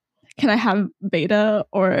I have beta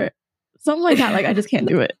or something like that. Like I just can't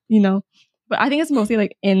do it, you know. But I think it's mostly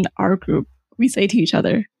like in our group we say to each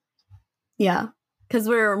other. Yeah. Because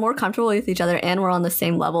we're more comfortable with each other and we're on the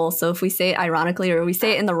same level. So if we say it ironically or we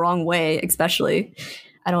say it in the wrong way, especially,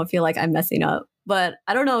 I don't feel like I'm messing up. But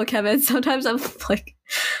I don't know, Kevin, sometimes I'm like,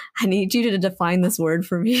 I need you to define this word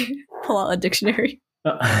for me. Pull out a dictionary.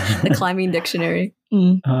 The climbing dictionary.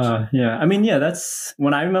 I mean, that's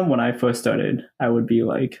when I remember when I first started, I would be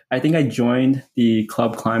like, I think I joined the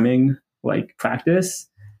club climbing like practice,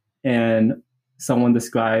 and someone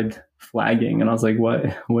described flagging, and I was like,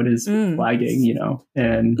 what is flagging, you know?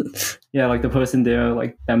 And yeah, like the person there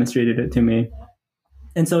like demonstrated it to me.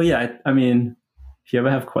 And so yeah, I mean, if you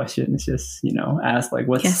ever have questions, just, you know, ask like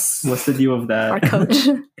what's the deal with that? Our coach.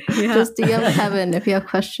 Just DM Kevin if you have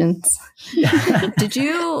questions. Yeah. Did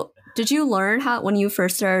you learn how, when you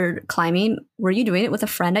first started climbing, were you doing it with a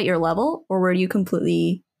friend at your level, or were you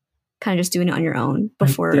completely kind of just doing it on your own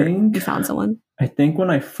before you found someone? I think when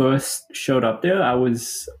I first showed up there, I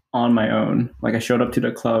was on my own. Like I showed up to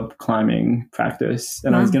the club climbing practice,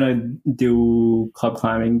 and I was gonna do club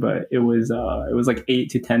climbing, but it was like 8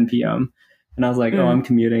 to 10 p.m. And I was like, oh, I'm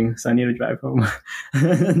commuting, so I need to drive home.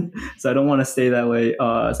 So I don't want to stay that late.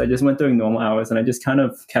 So I just went during normal hours, and I just kind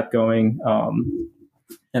of kept going.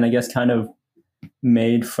 And I guess kind of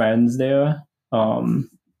made friends there. And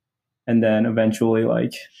then eventually,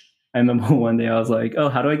 like, I remember one day I was like, oh,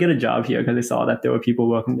 how do I get a job here? Because I saw that there were people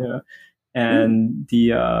working there. And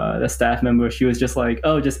the staff member, she was just like,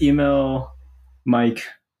 oh, just email Mike,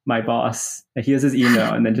 my boss. And here's his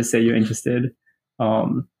email, and then just say you're interested.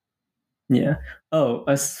 Yeah. Oh,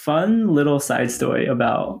 a fun little side story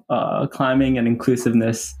about climbing and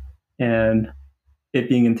inclusiveness and it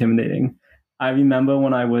being intimidating. I remember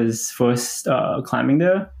when I was first climbing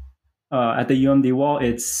there, at the UMD wall,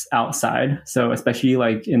 it's outside. So especially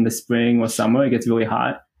like in the spring or summer, it gets really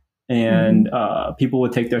hot. And people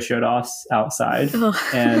would take their shirt off outside.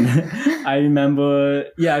 And I remember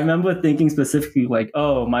thinking specifically like,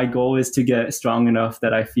 oh, my goal is to get strong enough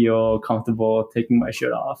that I feel comfortable taking my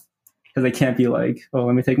shirt off. Because I can't be like, oh,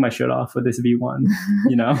 let me take my shirt off for this V1,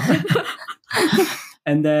 you know?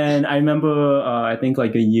 And then I remember, I think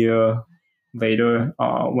like a year later,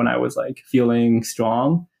 when I was like feeling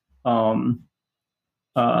strong, the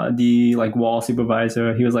like wall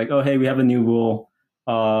supervisor, he was like, oh, hey, we have a new rule.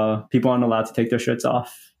 People aren't allowed to take their shirts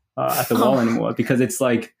off at the wall anymore, because it's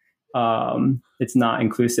like, it's not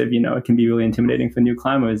inclusive, you know, it can be really intimidating for new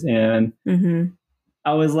climbers. And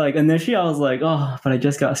I was like, initially I was like, oh, but I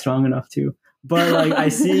just got strong enough to. But like, I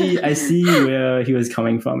see where he was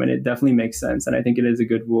coming from, and it definitely makes sense. And I think it is a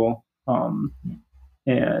good rule.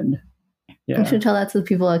 And yeah, I should tell that to the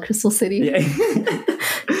people at Crystal City. Yeah.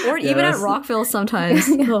 Or even at Rockville sometimes.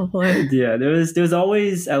 Oh boy. Yeah, there's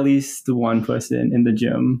always at least one person in the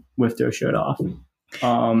gym with their shirt off.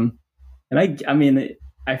 And I mean,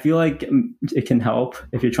 I feel like it can help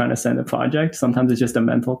if you're trying to send a project. Sometimes it's just a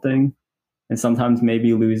mental thing. And sometimes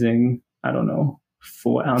maybe losing, I don't know,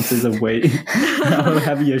 4 ounces of weight, how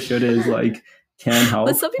heavy your shirt is, like, can help.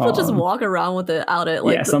 But some people just walk around with it out at,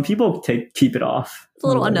 like, yeah, some people keep it off. It's a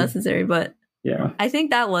little unnecessary, but yeah, I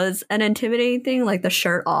think that was an intimidating thing, like the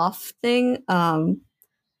shirt off thing.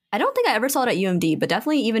 I don't think I ever saw it at UMD, but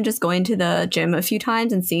definitely even just going to the gym a few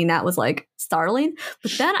times and seeing that was like startling.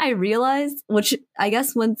 But then I realized, which I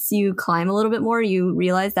guess once you climb a little bit more, you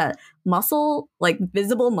realize that muscle, like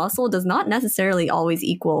visible muscle, does not necessarily always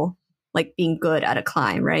equal like being good at a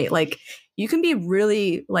climb, right? Like you can be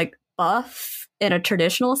really like buff in a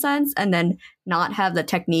traditional sense and then not have the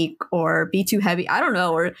technique or be too heavy. I don't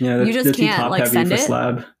know, or you just can't like send it.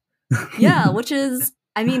 Slab. Yeah, which is,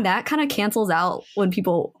 I mean, that kind of cancels out when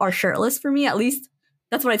people are shirtless for me. At least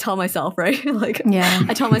that's what I tell myself, right? Like, yeah,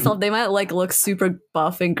 I tell myself they might like look super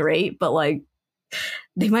buff and great, but like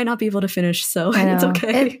they might not be able to finish. So it's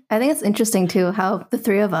okay. I think it's interesting too how the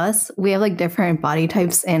three of us, we have like different body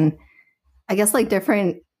types and I guess like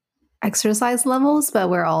different exercise levels, but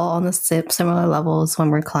we're all on the similar levels when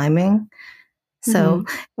we're climbing. So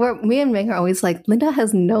me and Ming are always like, Linda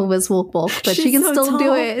has no visible bulk, but she can still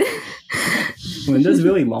do it. Linda's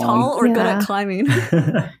really long. Tall or good at climbing.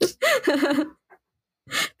 But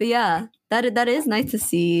yeah, that is nice to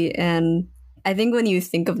see. And I think when you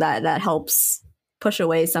think of that, that helps push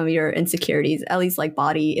away some of your insecurities, at least like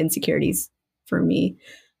body insecurities for me.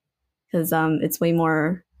 Because it's way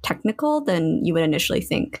more technical than you would initially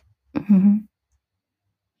think.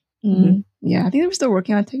 Yeah, I think they're still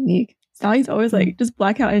working on technique. Sally's always like, just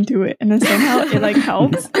black out into it. And then somehow it like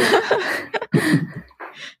helps.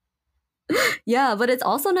 Yeah, but it's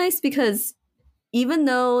also nice because even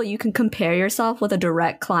though you can compare yourself with a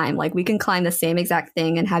direct climb, like we can climb the same exact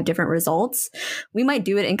thing and have different results, we might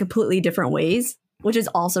do it in completely different ways, which is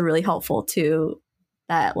also really helpful too.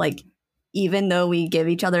 That like, even though we give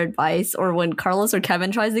each other advice, or when Carlos or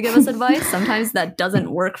Kevin tries to give us advice, sometimes that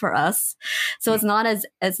doesn't work for us. So it's not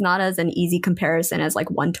as an easy comparison as like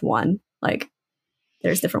 1-to-1. Like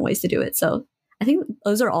there's different ways to do it. So I think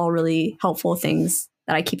those are all really helpful things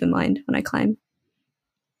that I keep in mind when I climb.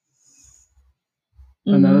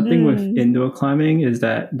 Another thing with indoor climbing is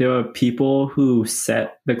that there are people who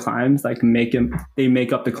set the climbs, like they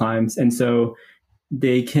make up the climbs. And so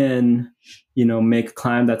they can, make a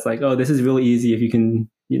climb that's like, oh, this is really easy if you can,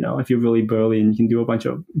 if you're really burly and you can do a bunch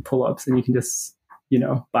of pull-ups and you can just,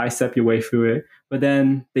 bicep your way through it. But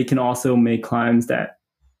then they can also make climbs that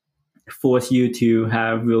force you to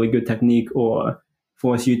have really good technique or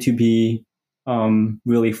force you to be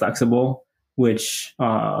really flexible, which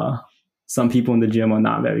some people in the gym are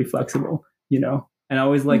not very flexible, And I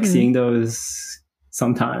always like seeing those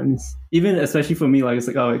sometimes, even especially for me, like it's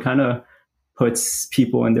like, oh, it kind of puts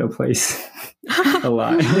people in their place a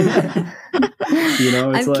lot.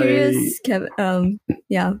 It's I'm curious, Kevin.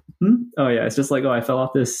 Yeah. Oh yeah, it's just like, oh, I fell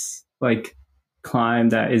off this like climb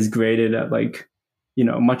that is graded at like,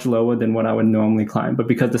 much lower than what I would normally climb, but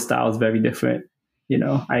because the style is very different,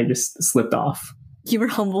 I just slipped off. You were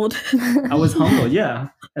humbled. I was humbled, yeah,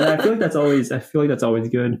 and I feel like that's always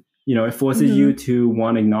good. It forces you to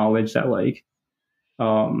one, acknowledge that like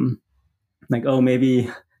oh, maybe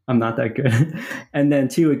I'm not that good, and then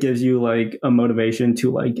two, it gives you like a motivation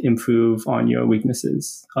to like improve on your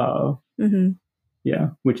weaknesses. Yeah,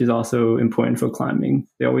 which is also important for climbing.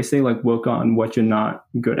 They always say like work on what you're not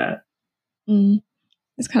good at.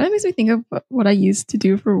 This kind of makes me think of what I used to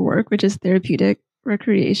do for work, which is therapeutic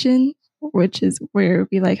recreation, which is where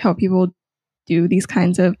we like help people do these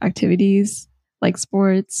kinds of activities like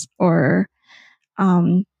sports or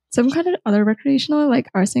some kind of other recreational like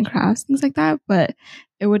arts and crafts, things like that. But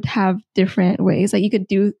it would have different ways. Like you could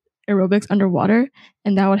do aerobics underwater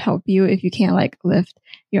and that would help you if you can't like lift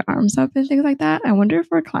your arms up and things like that. I wonder if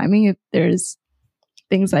for climbing, if there's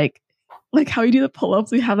things like how you do the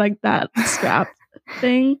pull-ups, we have like that strap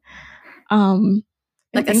thing.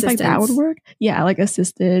 Like things like that would work. Yeah, like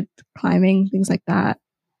assisted climbing, things like that.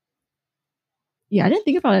 Yeah, I didn't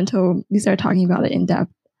think about it until we started talking about it in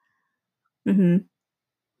depth. I'm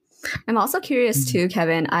also curious too,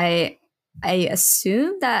 Kevin. I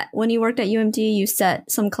assume that when you worked at UMD, you set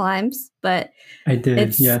some climbs, but I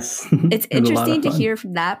did. Yes, it's interesting to hear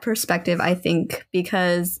from that perspective. I think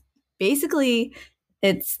because basically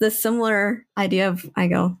it's the similar idea of, I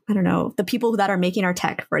don't know, the people that are making our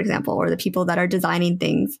tech, for example, or the people that are designing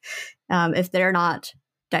things, if they're not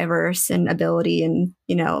diverse in ability and,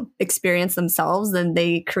 experience themselves, then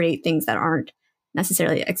they create things that aren't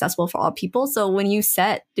necessarily accessible for all people. So when you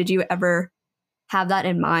set, did you ever have that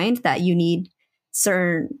in mind that you need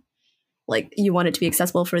certain, like you want it to be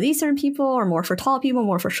accessible for these certain people or more for tall people,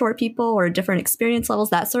 more for short people or different experience levels,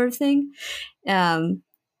 that sort of thing?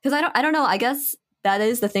 Because I don't know, I guess that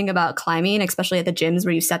is the thing about climbing, especially at the gyms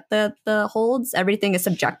where you set the holds. Everything is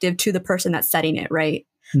subjective to the person that's setting it, right?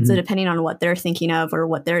 So depending on what they're thinking of or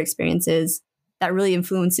what their experience is, that really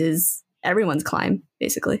influences everyone's climb,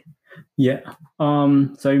 basically. Yeah.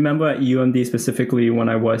 So I remember at UMD specifically when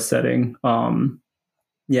I was setting,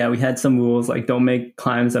 we had some rules like don't make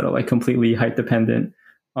climbs that are like completely height dependent.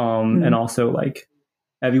 And also like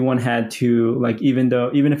everyone had to like, even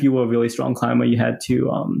if you were a really strong climber, you had to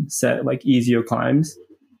set like easier climbs.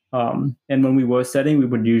 And when we were setting, we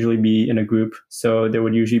would usually be in a group. So there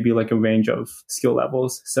would usually be like a range of skill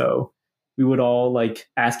levels. So we would all like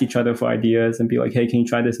ask each other for ideas and be like, hey, can you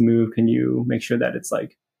try this move? Can you make sure that it's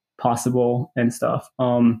like possible and stuff?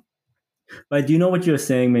 But I do know what you're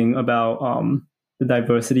saying, Ming, about the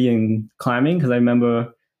diversity in climbing. Because I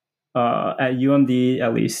remember at UMD,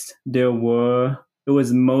 at least, it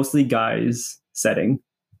was mostly guys setting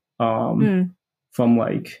from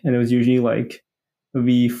like, and it was usually like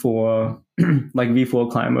V4, like V4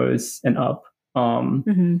 climbers and up.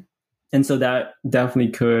 And so that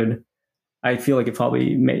definitely could, I feel like it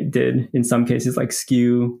probably did in some cases like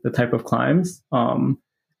skew the type of climbs.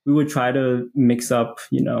 We would try to mix up,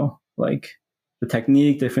 like the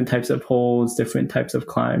technique, different types of holds, different types of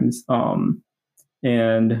climbs. But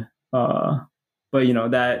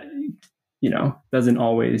that, doesn't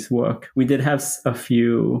always work. We did have a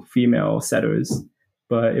few female setters,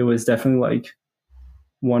 but it was definitely like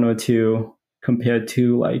one or two compared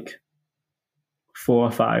to like 4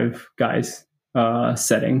 or 5 guys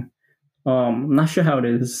setting. I'm not sure how it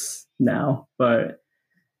is now, but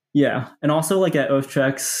yeah. And also like at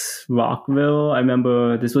EarthTreks Rockville, I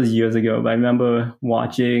remember this was years ago, but I remember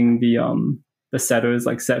watching the setters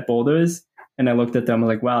like set boulders, and I looked at them, I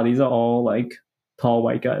was like, wow, these are all like tall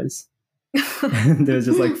white guys. And there's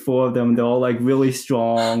just like 4 of them. They're all like really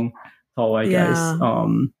strong, tall white guys.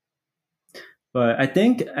 But I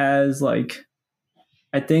think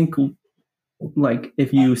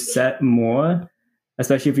if you set more,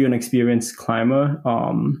 especially if you're an experienced climber,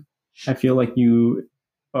 I feel like you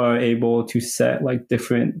are able to set like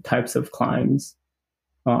different types of climbs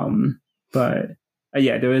But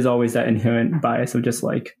yeah, there is always that inherent bias of just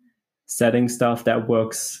like setting stuff that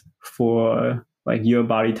works for like your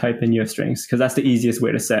body type and your strengths, because that's the easiest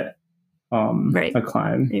way to set a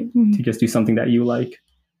climb, to just do something that you like.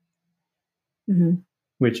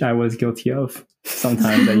 Which I was guilty of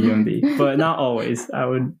sometimes at UMD, but not always. I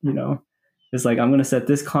would, it's like, I'm going to set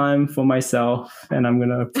this climb for myself, and I'm going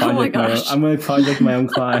to project my own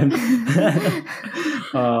climb.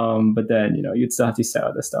 But then, you'd still have to set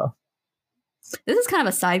other stuff. This is kind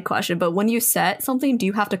of a side question, but when you set something, do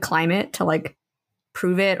you have to climb it to like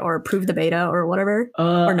prove it or prove the beta or whatever?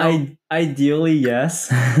 Or no? Ideally, yes.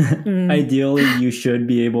 Ideally, you should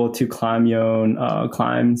be able to climb your own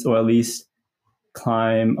climbs, or at least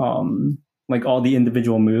climb like all the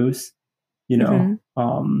individual moves.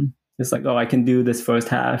 It's like, I can do this first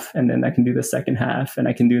half, and then I can do the second half, and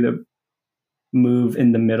I can do the move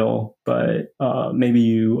in the middle, but maybe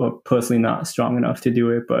you are personally not strong enough to do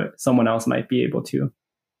it, but someone else might be able to.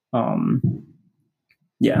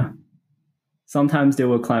 Sometimes there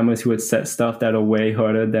were climbers who would set stuff that are way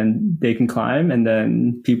harder than they can climb, and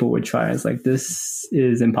then people would try. It's like, this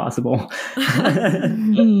is impossible.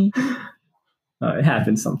 It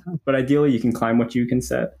happens sometimes, but ideally you can climb what you can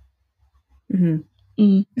set.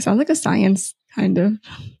 It sounds like a science, kind of.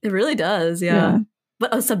 It really does, yeah.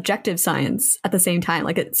 But a subjective science at the same time.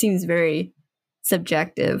 Like, it seems very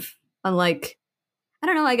subjective. Unlike, I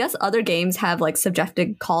don't know, I guess other games have like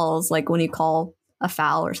subjective calls, like when you call a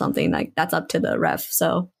foul or something, like that's up to the ref.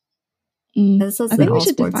 So I think we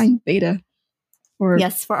should define beta.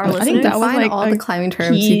 Yes, for our listeners. I think that was like all the climbing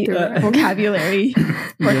terms key vocabulary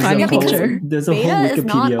for climbing culture. There's a whole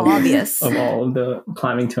Wikipedia of all of the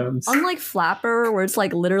climbing terms. Unlike flapper, where it's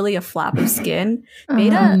like literally a flap of skin,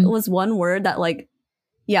 beta was one word that like,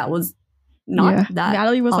 was not that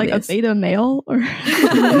Natalie was obvious. Like a beta male. Or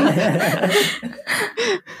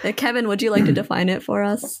Kevin, would you like to define it for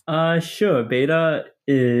us? Sure. Beta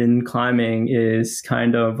in climbing is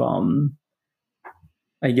kind of,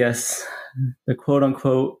 I guess, the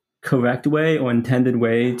quote-unquote correct way or intended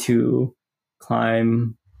way to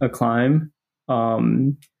climb a climb.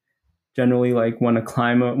 Generally, like when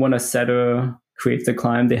a setter creates a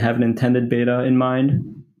climb, they have an intended beta in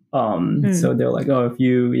mind. So they're like, if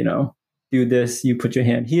you do this, you put your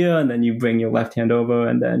hand here, and then you bring your left hand over,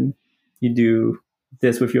 and then you do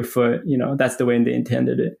this with your foot. That's the way they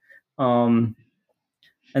intended it. And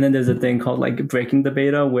then there's a thing called like breaking the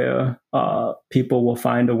beta, where people will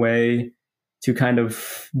find a way to kind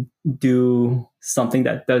of do something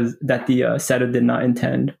that the setter did not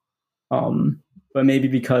intend. But maybe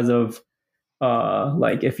because of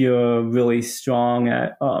like, if you're really strong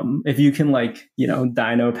at if you can like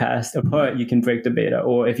dyno past a part, you can break the beta.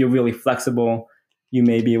 Or if you're really flexible, you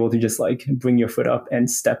may be able to just like bring your foot up and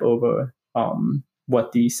step over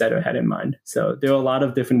what the setter had in mind. So there are a lot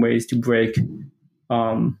of different ways to break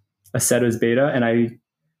a setter's beta, and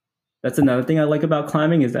that's another thing I like about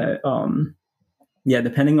climbing, is that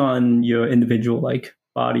depending on your individual like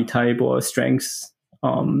body type or strengths,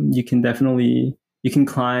 you can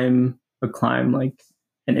climb a climb like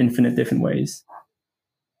in infinite different ways.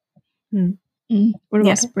 What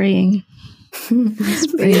about spraying?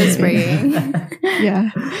 Beta spraying.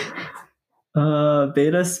 Yeah.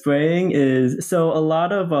 Beta spraying is, so a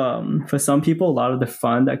lot of for some people, a lot of the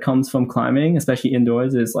fun that comes from climbing, especially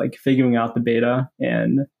indoors, is like figuring out the beta,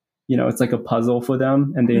 and it's like a puzzle for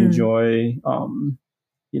them, and they enjoy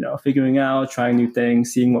figuring out, trying new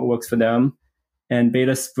things, seeing what works for them. And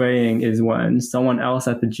beta spraying is when someone else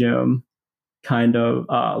at the gym kind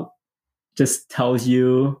of just tells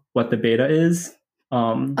you what the beta is.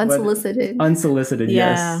 Unsolicited.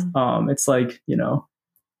 Yes. It's like,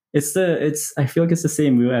 I feel like it's the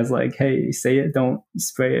same route as like, hey, say it, don't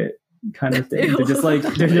spray it kind of thing. They're just like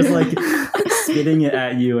spitting it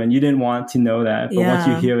at you, and you didn't want to know that. But once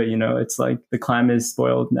you hear it, it's like the climb is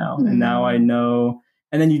spoiled now. And now I know.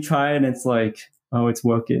 And then you try it, and it's like, oh, it's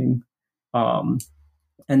working. And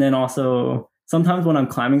then also sometimes when I'm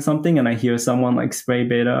climbing something and I hear someone like spray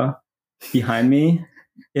beta behind me,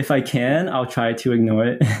 if I can, I'll try to ignore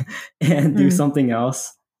it and do something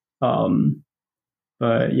else.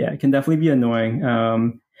 But yeah, it can definitely be annoying.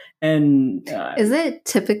 Is it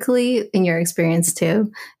typically, in your experience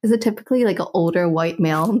too, is it typically like an older white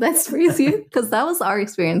male that sprays you? Because that was our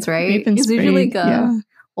experience, right? It's usually like a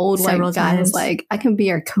old white guy who's like, I can be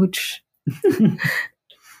your coach.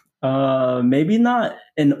 Maybe not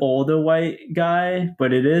an older white guy,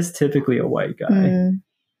 but it is typically a white guy.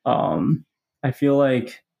 I feel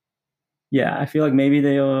like maybe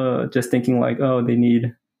they are just thinking like, oh, they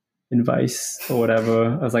need advice or whatever.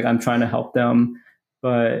 I was like, I'm trying to help them,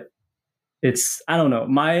 but it's, I don't know.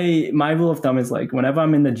 My rule of thumb is like, whenever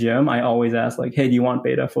I'm in the gym, I always ask like, hey, do you want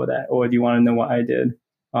beta for that? Or do you want to know what I did?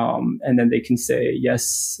 And then they can say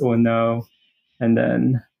yes or no. And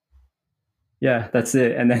then, yeah, that's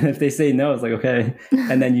it. And then if they say no, it's like, okay.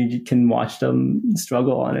 And then you can watch them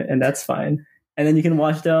struggle on it, and that's fine. And then you can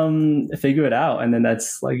watch them figure it out. And then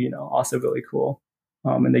that's like, also really cool.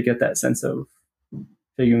 And they get that sense of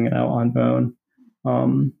figuring it out on their own.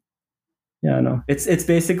 Yeah, no, it's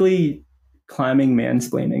basically climbing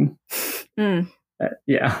mansplaining.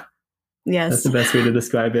 Yeah. Yes. That's the best way to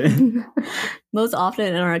describe it. Most often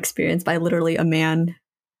in our experience by literally a man.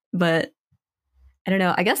 But I don't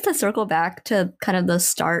know. I guess to circle back to kind of the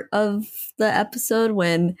start of the episode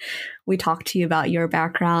when we talked to you about your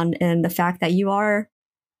background and the fact that you are,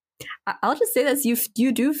 I'll just say this,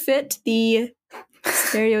 you do fit the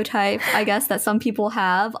stereotype, I guess, that some people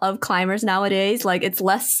have of climbers nowadays. Like, it's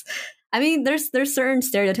less, I mean, there's certain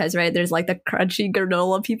stereotypes, right? There's like the crunchy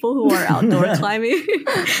granola people who are outdoor climbing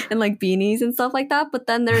and like beanies and stuff like that. But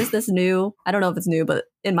then there's this new, I don't know if it's new, but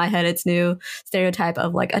in my head it's new, stereotype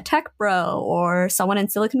of like a tech bro or someone in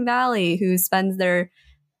Silicon Valley who spends their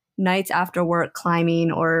nights after work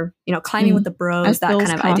climbing, or, climbing with the bros, that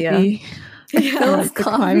kind of idea. Yeah, like the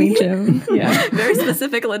climbing gym. Yeah. Very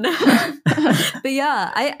specific, Linda. But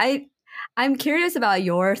yeah, I'm curious about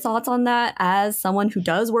your thoughts on that as someone who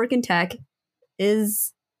does work in tech,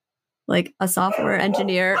 is like a software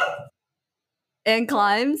engineer and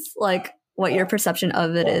climbs, like what your perception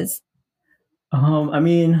of it is. I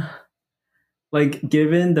mean, like,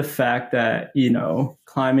 given the fact that,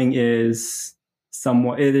 climbing is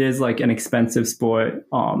it is like an expensive sport,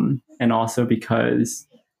 and also because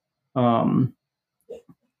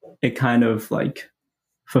it kind of like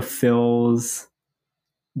fulfills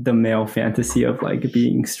the male fantasy of like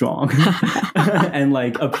being strong and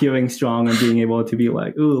like appearing strong and being able to be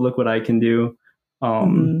like, ooh, look what I can do.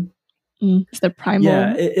 It's the primal.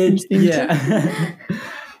 Yeah, it's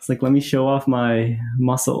like, let me show off my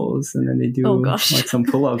muscles, and then they do like some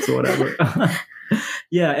pull-ups or whatever.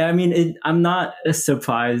 Yeah, I mean, I'm not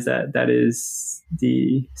surprised that is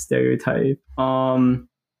the stereotype.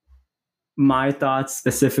 My thoughts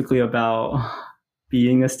specifically about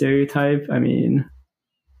being a stereotype, I mean,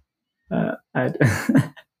 Kevin,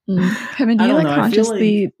 do you like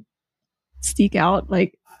consciously seek out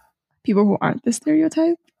like people who aren't the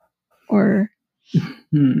stereotype, or?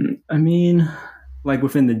 I mean, like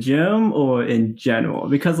within the gym or in general?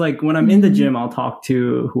 Because like when I'm in the gym, I'll talk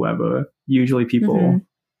to whoever. Usually people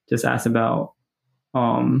just ask about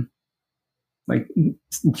like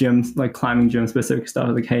gyms, like climbing gym specific stuff,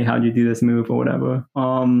 like, hey, how'd you do this move or whatever.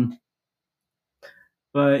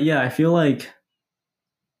 But yeah, I feel like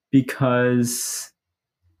because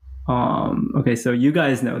okay, so you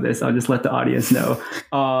guys know this, I'll just let the audience know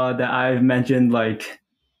that I've mentioned like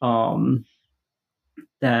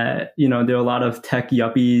that, there are a lot of tech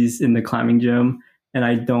yuppies in the climbing gym, and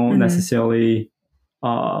I don't necessarily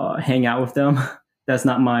hang out with them. That's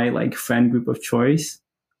not my like friend group of choice.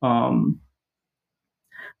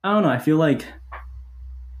 I don't know. I feel like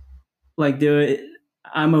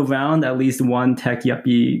I'm around at least one tech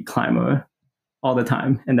yuppie climber all the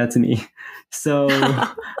time, and that's me. So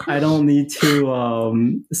I don't need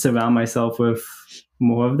to surround myself with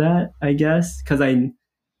more of that, I guess, because I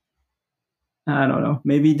don't know.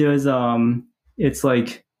 Maybe there's it's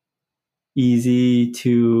like easy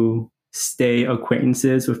to stay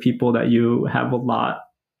acquaintances with people that you have a lot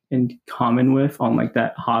in common with on like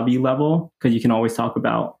that hobby level, because you can always talk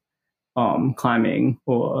about climbing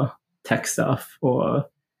or tech stuff or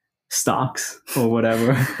stocks or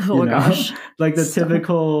whatever. Oh gosh, like the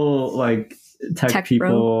typical like tech people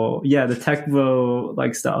bro. Yeah, the tech bro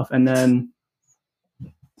like stuff. And then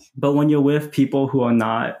but when you're with people who are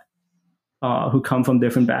not who come from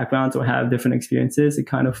different backgrounds or have different experiences, it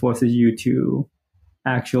kind of forces you to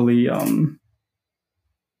actually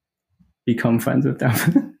become friends with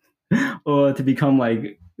them or to become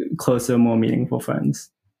like closer, more meaningful friends.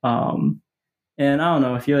 And I don't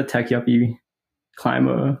know, if you're a tech yuppie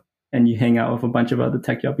climber and you hang out with a bunch of other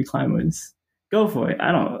tech yuppie climbers, go for it.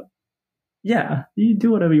 I don't know. Yeah, you do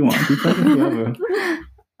whatever you want. Be friends with whoever.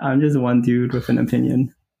 I'm just one dude with an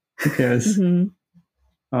opinion. Who cares?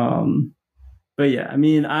 But yeah, I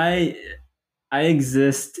mean, I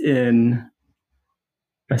exist in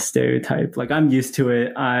a stereotype. Like, I'm used to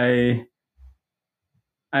it. I'm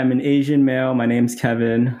an Asian male. My name's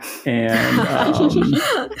Kevin, and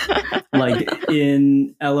like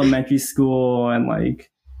in elementary school and like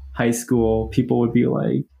high school, people would be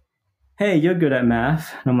like, hey, you're good at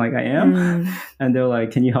math. And I'm like, I am. And they're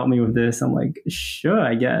like, can you help me with this? I'm like, sure,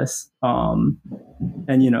 I guess. And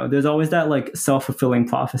there's always that like self-fulfilling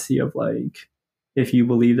prophecy of like, if you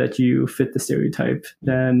believe that you fit the stereotype,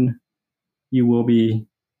 then you will be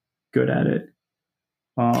good at it.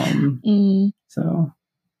 So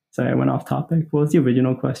sorry, I went off topic. What was the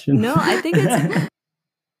original question? No, I think it's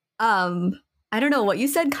I don't know, what you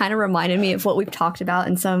said kind of reminded me of what we've talked about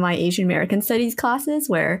in some of my Asian American studies classes,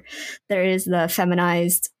 where there is the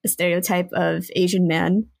feminized stereotype of Asian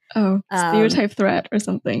men. Oh, stereotype threat or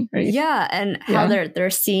something, right? Yeah, and how they're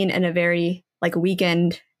seen in a very like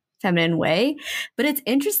weakened feminine way. But it's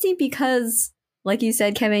interesting because, like you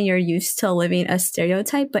said, Kevin, you're used to living a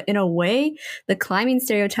stereotype, but in a way, the climbing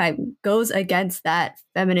stereotype goes against that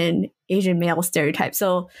feminine Asian male stereotype.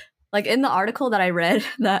 So like in the article that I read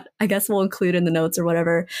that I guess we'll include in the notes or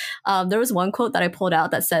whatever, there was one quote that I pulled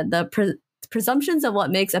out that said the presumptions of what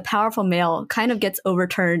makes a powerful male kind of gets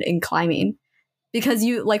overturned in climbing. Because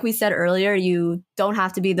you, like we said earlier, you don't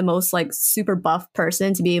have to be the most like super buff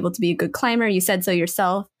person to be able to be a good climber. You said so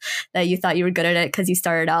yourself that you thought you were good at it because you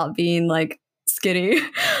started out being like skinny.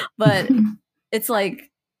 But it's like,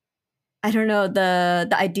 I don't know, the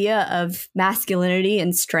idea of masculinity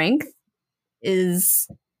and strength is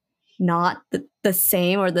not the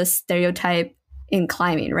same, or the stereotype in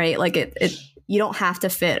climbing, right? Like it you don't have to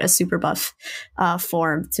fit a super buff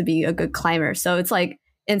form to be a good climber. So it's like,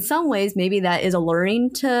 in some ways, maybe that is alluring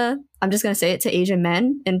to, I'm just going to say it, to Asian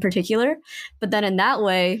men in particular. But then in that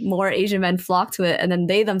way, more Asian men flock to it, and then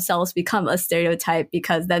they themselves become a stereotype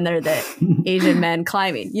because then they're the Asian men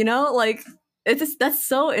climbing, like that's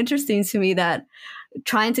so interesting to me, that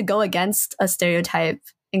trying to go against a stereotype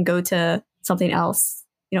and go to something else,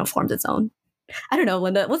 forms its own. I don't know,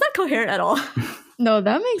 Linda, was that coherent at all? No,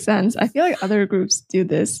 that makes sense. I feel like other groups do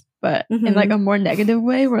this, but in like a more negative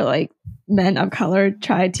way, where like men of color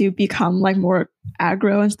try to become like more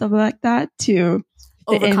aggro and stuff like that to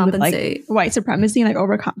fit in with like white supremacy and like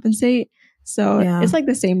overcompensate. So it's like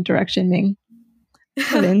the same direction, Ming.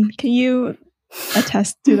 Kevin, can you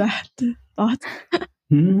attest to that thought?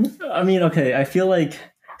 I mean, okay, I feel like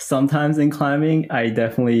sometimes in climbing, I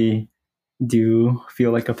definitely do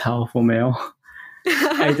feel like a powerful male.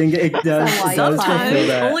 I think it does feel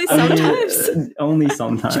that. Only sometimes. Only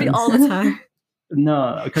sometimes. Should be all the time.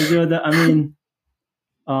 No, because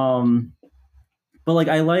but like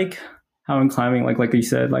I like how in climbing, like you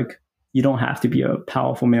said, like you don't have to be a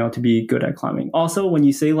powerful male to be good at climbing. Also, when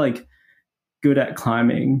you say like good at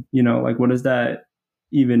climbing, like what does that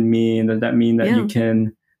even mean? Does that mean that you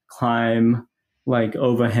can climb like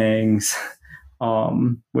overhangs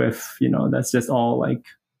with, that's just all like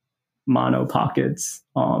mono pockets.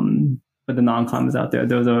 But the non-climbers out there,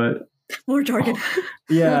 those are more jargon.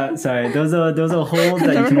 Sorry. Those are holes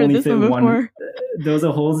that you can only fit one. Those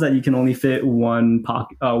are holes that you can only fit one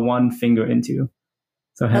pocket, one finger into.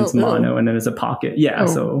 So hence mono, and then there's a pocket. Yeah.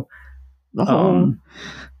 So, but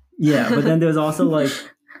then there's also like,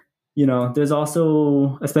 there's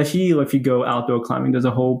also, especially if you go outdoor climbing, there's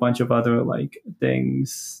a whole bunch of other like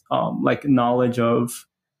things, like knowledge of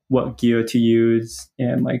what gear to use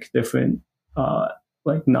and like different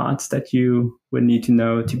like knots that you would need to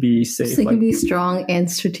know to be safe. So you can be strong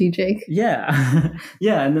and strategic. Yeah.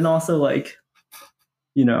 Yeah. And then also like,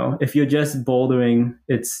 if you're just bouldering,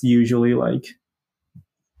 it's usually like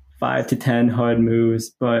 5 to 10 hard moves.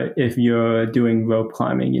 But if you're doing rope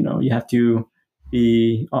climbing, you have to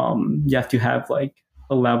be, you have to have like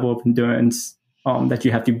a level of endurance that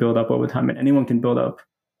you have to build up over time, and anyone can build up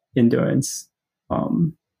endurance.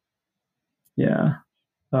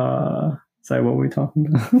 Sorry, what were we talking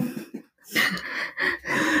about?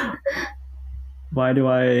 Why do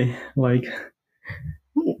I like?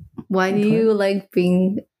 Why do you like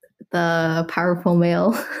being the powerful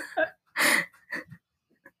male?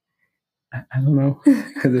 I don't know,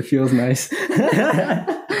 because it feels nice.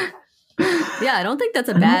 Yeah, I don't think that's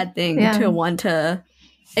a bad thing to want to,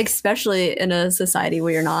 especially in a society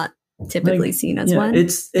where you're not typically seen as one.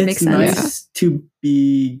 It's nice to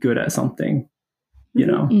be good at something.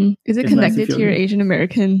 Is it connected to your Asian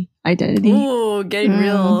American identity? Ooh, getting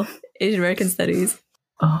real Asian American studies.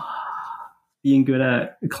 Being good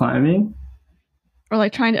at climbing, or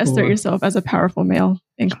like trying to assert yourself as a powerful male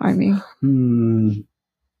in climbing.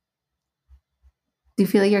 Do you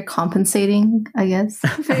feel like you're compensating? I guess.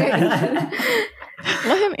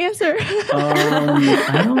 Let him answer.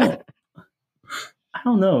 I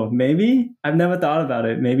don't know. Maybe I've never thought about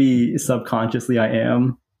it. Maybe subconsciously I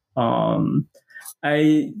am.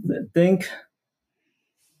 I think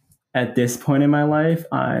at this point in my life,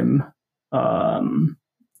 I'm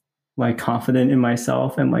like confident in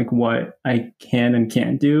myself and like what I can and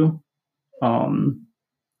can't do.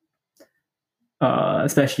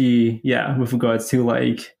 Especially with regards to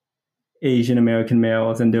like Asian American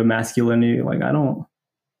males and their masculinity. Like I don't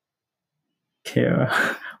care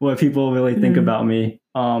what people really think about me.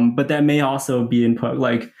 But that may also be in part,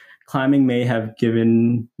 like climbing may have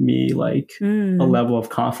given me like a level of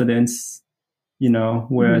confidence, you know,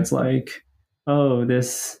 where it's like, oh,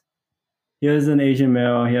 here's an Asian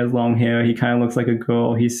male, he has long hair, he kind of looks like a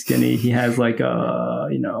girl, he's skinny, he has like a,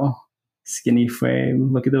 you know, skinny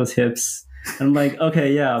frame, look at those hips. And I'm like,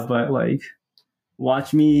 okay, yeah, but like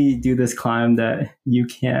watch me do this climb that you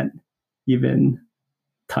can't even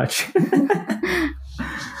touch. I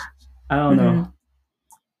don't know.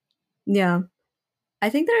 Yeah. I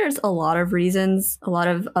think there's a lot of reasons, a lot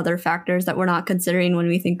of other factors that we're not considering when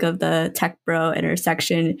we think of the tech bro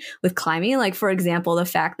intersection with climbing. Like, for example, the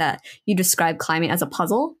fact that you describe climbing as a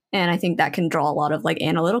puzzle. And I think that can draw a lot of like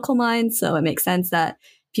analytical minds. So it makes sense that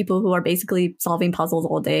people who are basically solving puzzles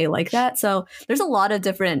all day like that. So there's a lot of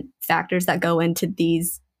different factors that go into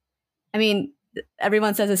these. I mean,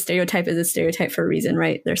 everyone says a stereotype is a stereotype for a reason,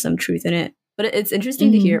 right? There's some truth in it. But it's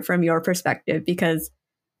interesting to hear it from your perspective, because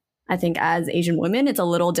I think as Asian women, it's a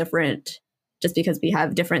little different just because we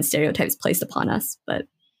have different stereotypes placed upon us. But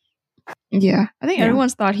yeah, I think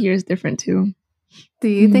everyone's thought here is different too. Do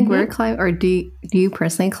you think we're climb, or do you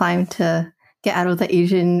personally climb to get out of the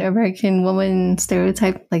Asian American woman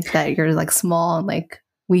stereotype, like that you're like small and like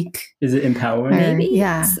weak? Is it empowering?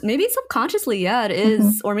 Maybe subconsciously, it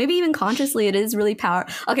is, or maybe even consciously, it is really power.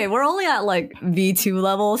 Okay, we're only at like V2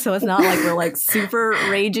 level, so it's not like we're like super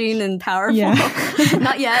raging and powerful.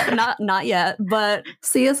 not yet. But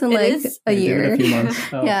see us in like a year, a few months.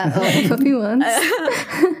 A few months.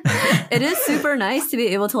 It is super nice to be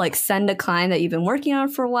able to like send a climb that you've been working on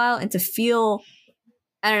for a while and to feel.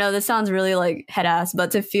 I don't know. This sounds really like head ass,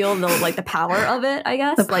 but to feel the power of it, I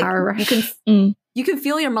guess. The power rush. You can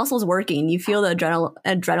feel your muscles working. You feel the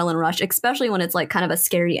adrenaline rush, especially when it's like kind of a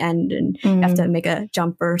scary end and you have to make a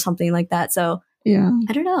jump or something like that. So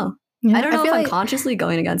I don't know. Yeah, I don't know if I'm consciously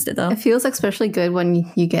going against it though. It feels especially good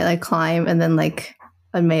when you get like climb and then like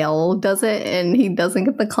a male does it and he doesn't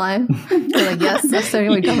get the climb. You're like, yes,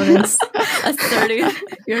 asserting your dominance. Asserting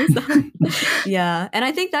yourself. Yeah. And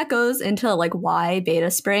I think that goes into like why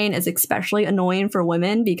beta spraying is especially annoying for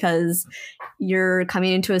women, because you're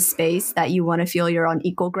coming into a space that you want to feel you're on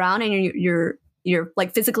equal ground and you're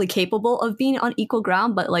like physically capable of being on equal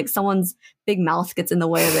ground, but like someone's big mouth gets in the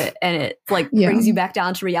way of it and it like brings you back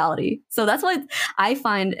down to reality. So that's why I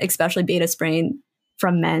find especially beta spraying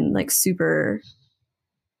from men like super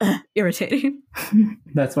irritating.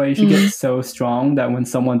 That's why you should get so strong that when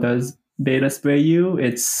someone does beta spray you,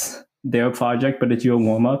 it's their project, but it's your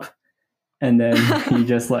warm up. And then you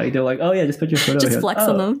just like, they're like, oh yeah, just put your foot over here. Just flex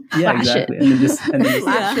on them. Yeah, exactly. And then just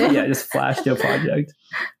flash it. Yeah, just flash your project.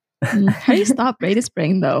 How do you stop beta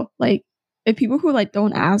spraying though? Like, if people who like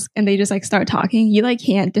don't ask and they just like start talking, you like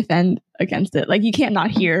can't defend against it. Like you can't not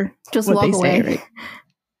hear just what walk they away. Say, right?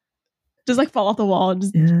 Just like fall off the wall.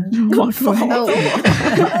 Just walk away.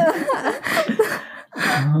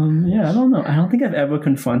 I don't know. I don't think I've ever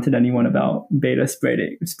confronted anyone about beta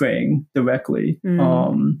spraying directly.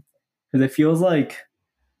 Because it feels like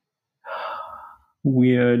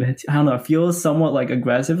weird. I don't know. It feels somewhat like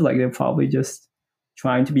aggressive. Like they're probably just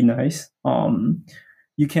trying to be nice.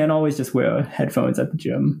 You can't always just wear headphones at the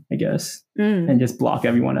gym, I guess, and just block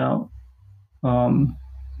everyone out.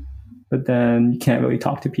 But then you can't really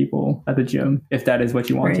talk to people at the gym if that is what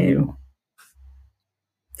you want to do.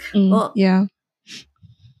 Well, yeah.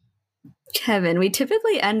 Kevin, we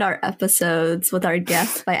typically end our episodes with our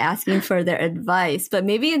guests by asking for their advice, but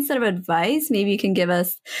maybe instead of advice, maybe you can give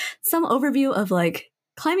us some overview of like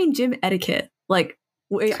climbing gym etiquette. Like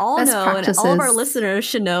we all best know practices. And all of our listeners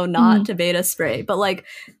should know not to beta spray, but like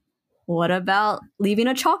what about leaving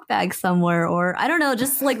a chalk bag somewhere? Or I don't know,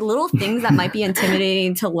 just like little things that might be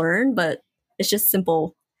intimidating to learn, but it's just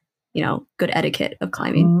simple, you know, good etiquette of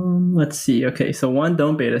climbing. Let's see. Okay, so one,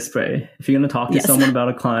 don't beta spray. If you're going to talk to someone about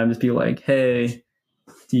a climb, just be like, hey,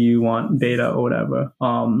 do you want beta or whatever?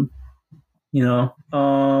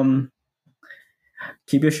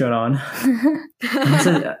 Keep your shirt on.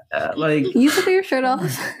 Like you took your shirt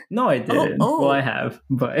off? No, I didn't. Well, I have,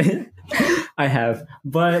 but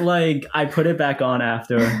but like I put it back on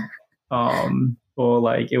after, or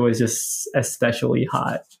like it was just especially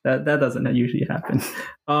hot. That doesn't usually happen.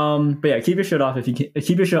 But yeah, keep your shirt off if you can.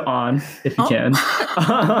 Keep your shirt on if you can.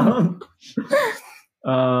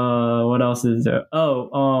 What else is there?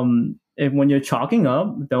 If when you're chalking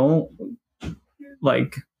up, don't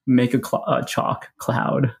like make a chalk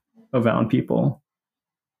cloud. around people.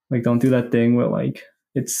 Like, don't do that thing where like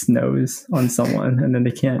it snows on someone and then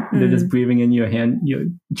they're just breathing in your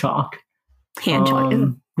chalk. Hand chalk.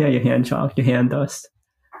 Yeah, your hand chalk, your hand dust.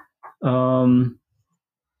 What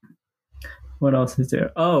else is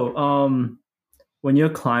there? When you're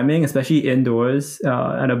climbing, especially indoors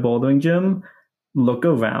at a bouldering gym, look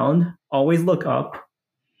around. Always look up,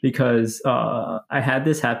 because I had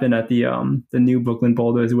this happen at the New Brooklyn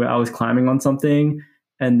Boulders, where I was climbing on something,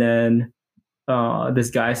 and then this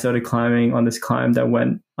guy started climbing on this climb that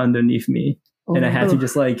went underneath me, and I had to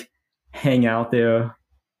just like hang out there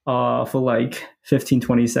for like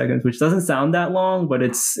 15-20 seconds, which doesn't sound that long, but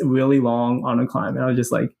it's really long on a climb. And I was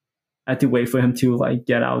just like, I had to wait for him to like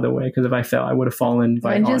get out of the way, because if I fell, I would have fallen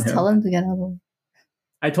right on him. Just tell him to get out of the way.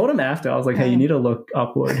 I told him after. I was like, "Hey, you need to look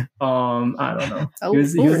upward." I don't know. He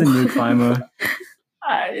was a new climber.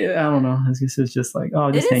 I don't know. This is just like,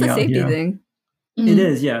 just hang out here. It is a safety thing. It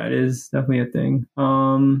is, yeah. It is definitely a thing.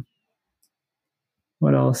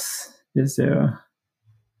 What else is there?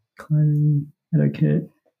 Climbing etiquette.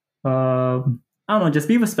 I don't know. Just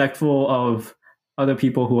be respectful of other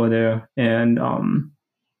people who are there, and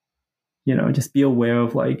just be aware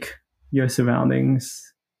of like your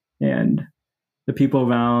surroundings and the people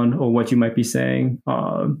around, or what you might be saying.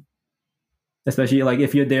 Especially like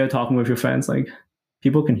if you're there talking with your friends, like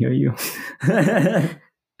people can hear you.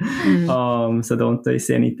 So don't they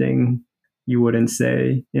say anything you wouldn't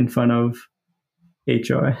say in front of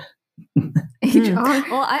HR. Well,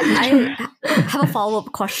 I have a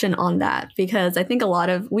follow-up question on that, because I think a lot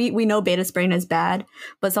of we know beta spraying is bad,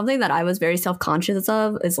 but something that I was very self-conscious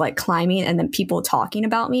of is like climbing and then people talking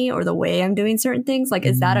about me or the way I'm doing certain things. Like,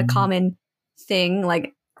 is that a common thing?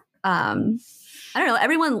 Like, I don't know.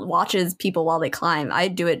 Everyone watches people while they climb. I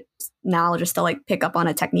do it now just to like pick up on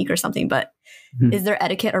a technique or something, but is there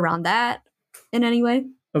etiquette around that in any way?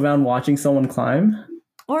 Around watching someone climb?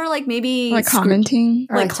 Or like maybe like commenting,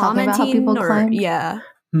 or like commenting about how people climb. Yeah.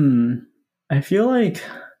 I feel like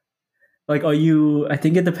are you? I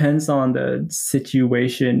think it depends on the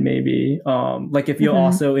situation. Maybe like if you're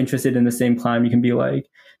also interested in the same climb, you can be like,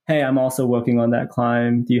 "Hey, I'm also working on that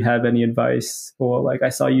climb. Do you have any advice?" Or like, "I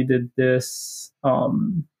saw you did this.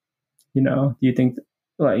 Do you think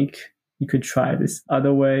like you could try this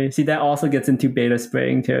other way?" See, that also gets into beta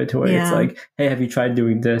spraying territory. Yeah. It's like, "Hey, have you tried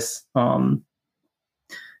doing this?"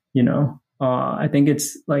 I think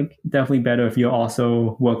it's like definitely better if you're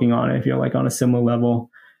also working on it, if you're like on a similar level.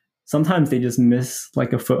 Sometimes they just miss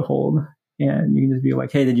like a foothold, and you can just be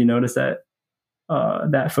like, "Hey, did you notice that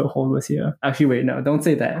that foothold was here?" Actually, wait, no, don't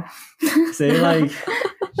say that. Say like,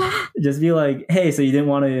 just be like, "Hey, so you didn't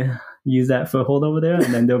want to use that foothold over there?"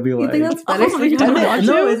 And then they'll be like, "You think that's better?"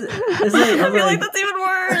 No, it's like, I feel like that's even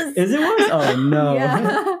worse. Is it worse? Oh no!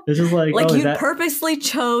 Yeah. It's just like you purposely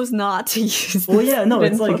chose not to use. Well, yeah, no,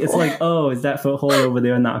 it's like is that foothold over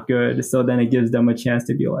there not good? So then it gives them a chance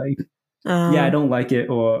to be like, yeah, I don't like it,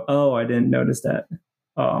 or I didn't notice that.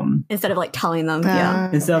 Instead of like telling them,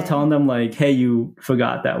 instead of telling them like, hey, you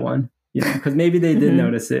forgot that one. Because maybe they did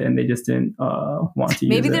notice it and they just didn't want to use it.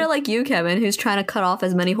 Maybe they're like you, Kevin, who's trying to cut off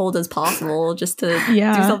as many holds as possible just to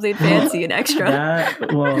do something fancy and extra.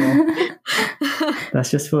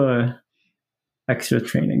 That's just for extra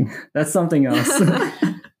training. That's something else.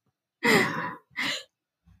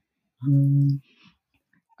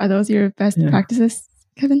 Are those your best practices,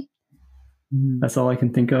 Kevin? That's all I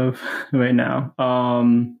can think of right now.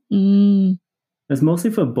 It's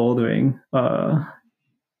mostly for bouldering.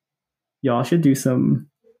 Y'all should do some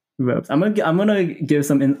ropes. I'm gonna give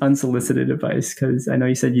some unsolicited advice, because I know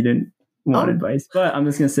you said you didn't want advice, but I'm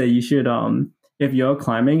just gonna say you should if you're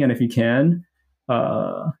climbing and if you can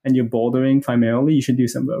and you're bouldering primarily, you should do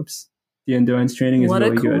some ropes. The endurance training is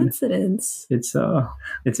really good. What a coincidence! It's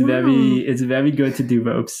very good to do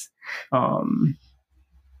ropes.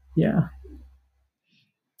 Yeah,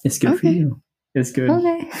 it's good for you. It's good.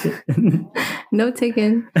 Okay. No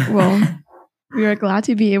taken. Well. We are glad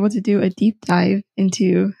to be able to do a deep dive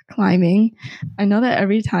into climbing. I know that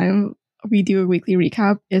every time we do a weekly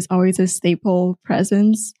recap, it's always a staple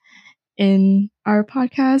presence in our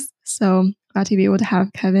podcast. So glad to be able to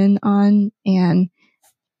have Kevin on and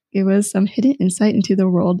give us some hidden insight into the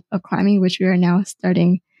world of climbing, which we are now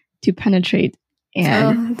starting to penetrate.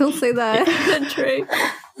 And don't say that. Penetrate.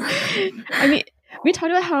 I mean, we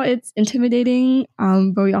talked about how it's intimidating,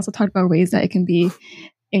 but we also talked about ways that it can be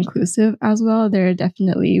inclusive as well. There are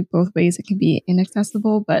definitely both ways it can be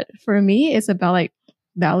inaccessible, but for me, it's about like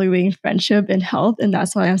valuing friendship and health, and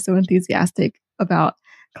that's why I'm so enthusiastic about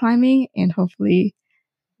climbing, and hopefully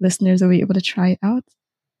listeners will be able to try it out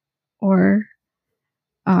or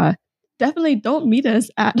definitely don't meet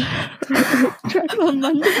us at Triathlon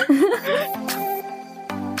Monday.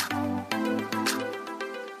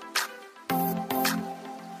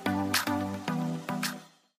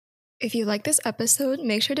 If you like this episode,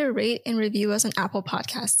 make sure to rate and review us on Apple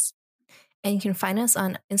Podcasts. And you can find us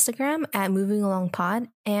on Instagram at Moving Along Pod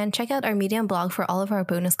and check out our Medium blog for all of our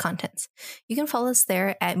bonus contents. You can follow us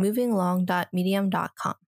there at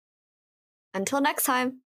movingalong.medium.com. Until next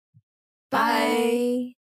time.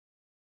 Bye.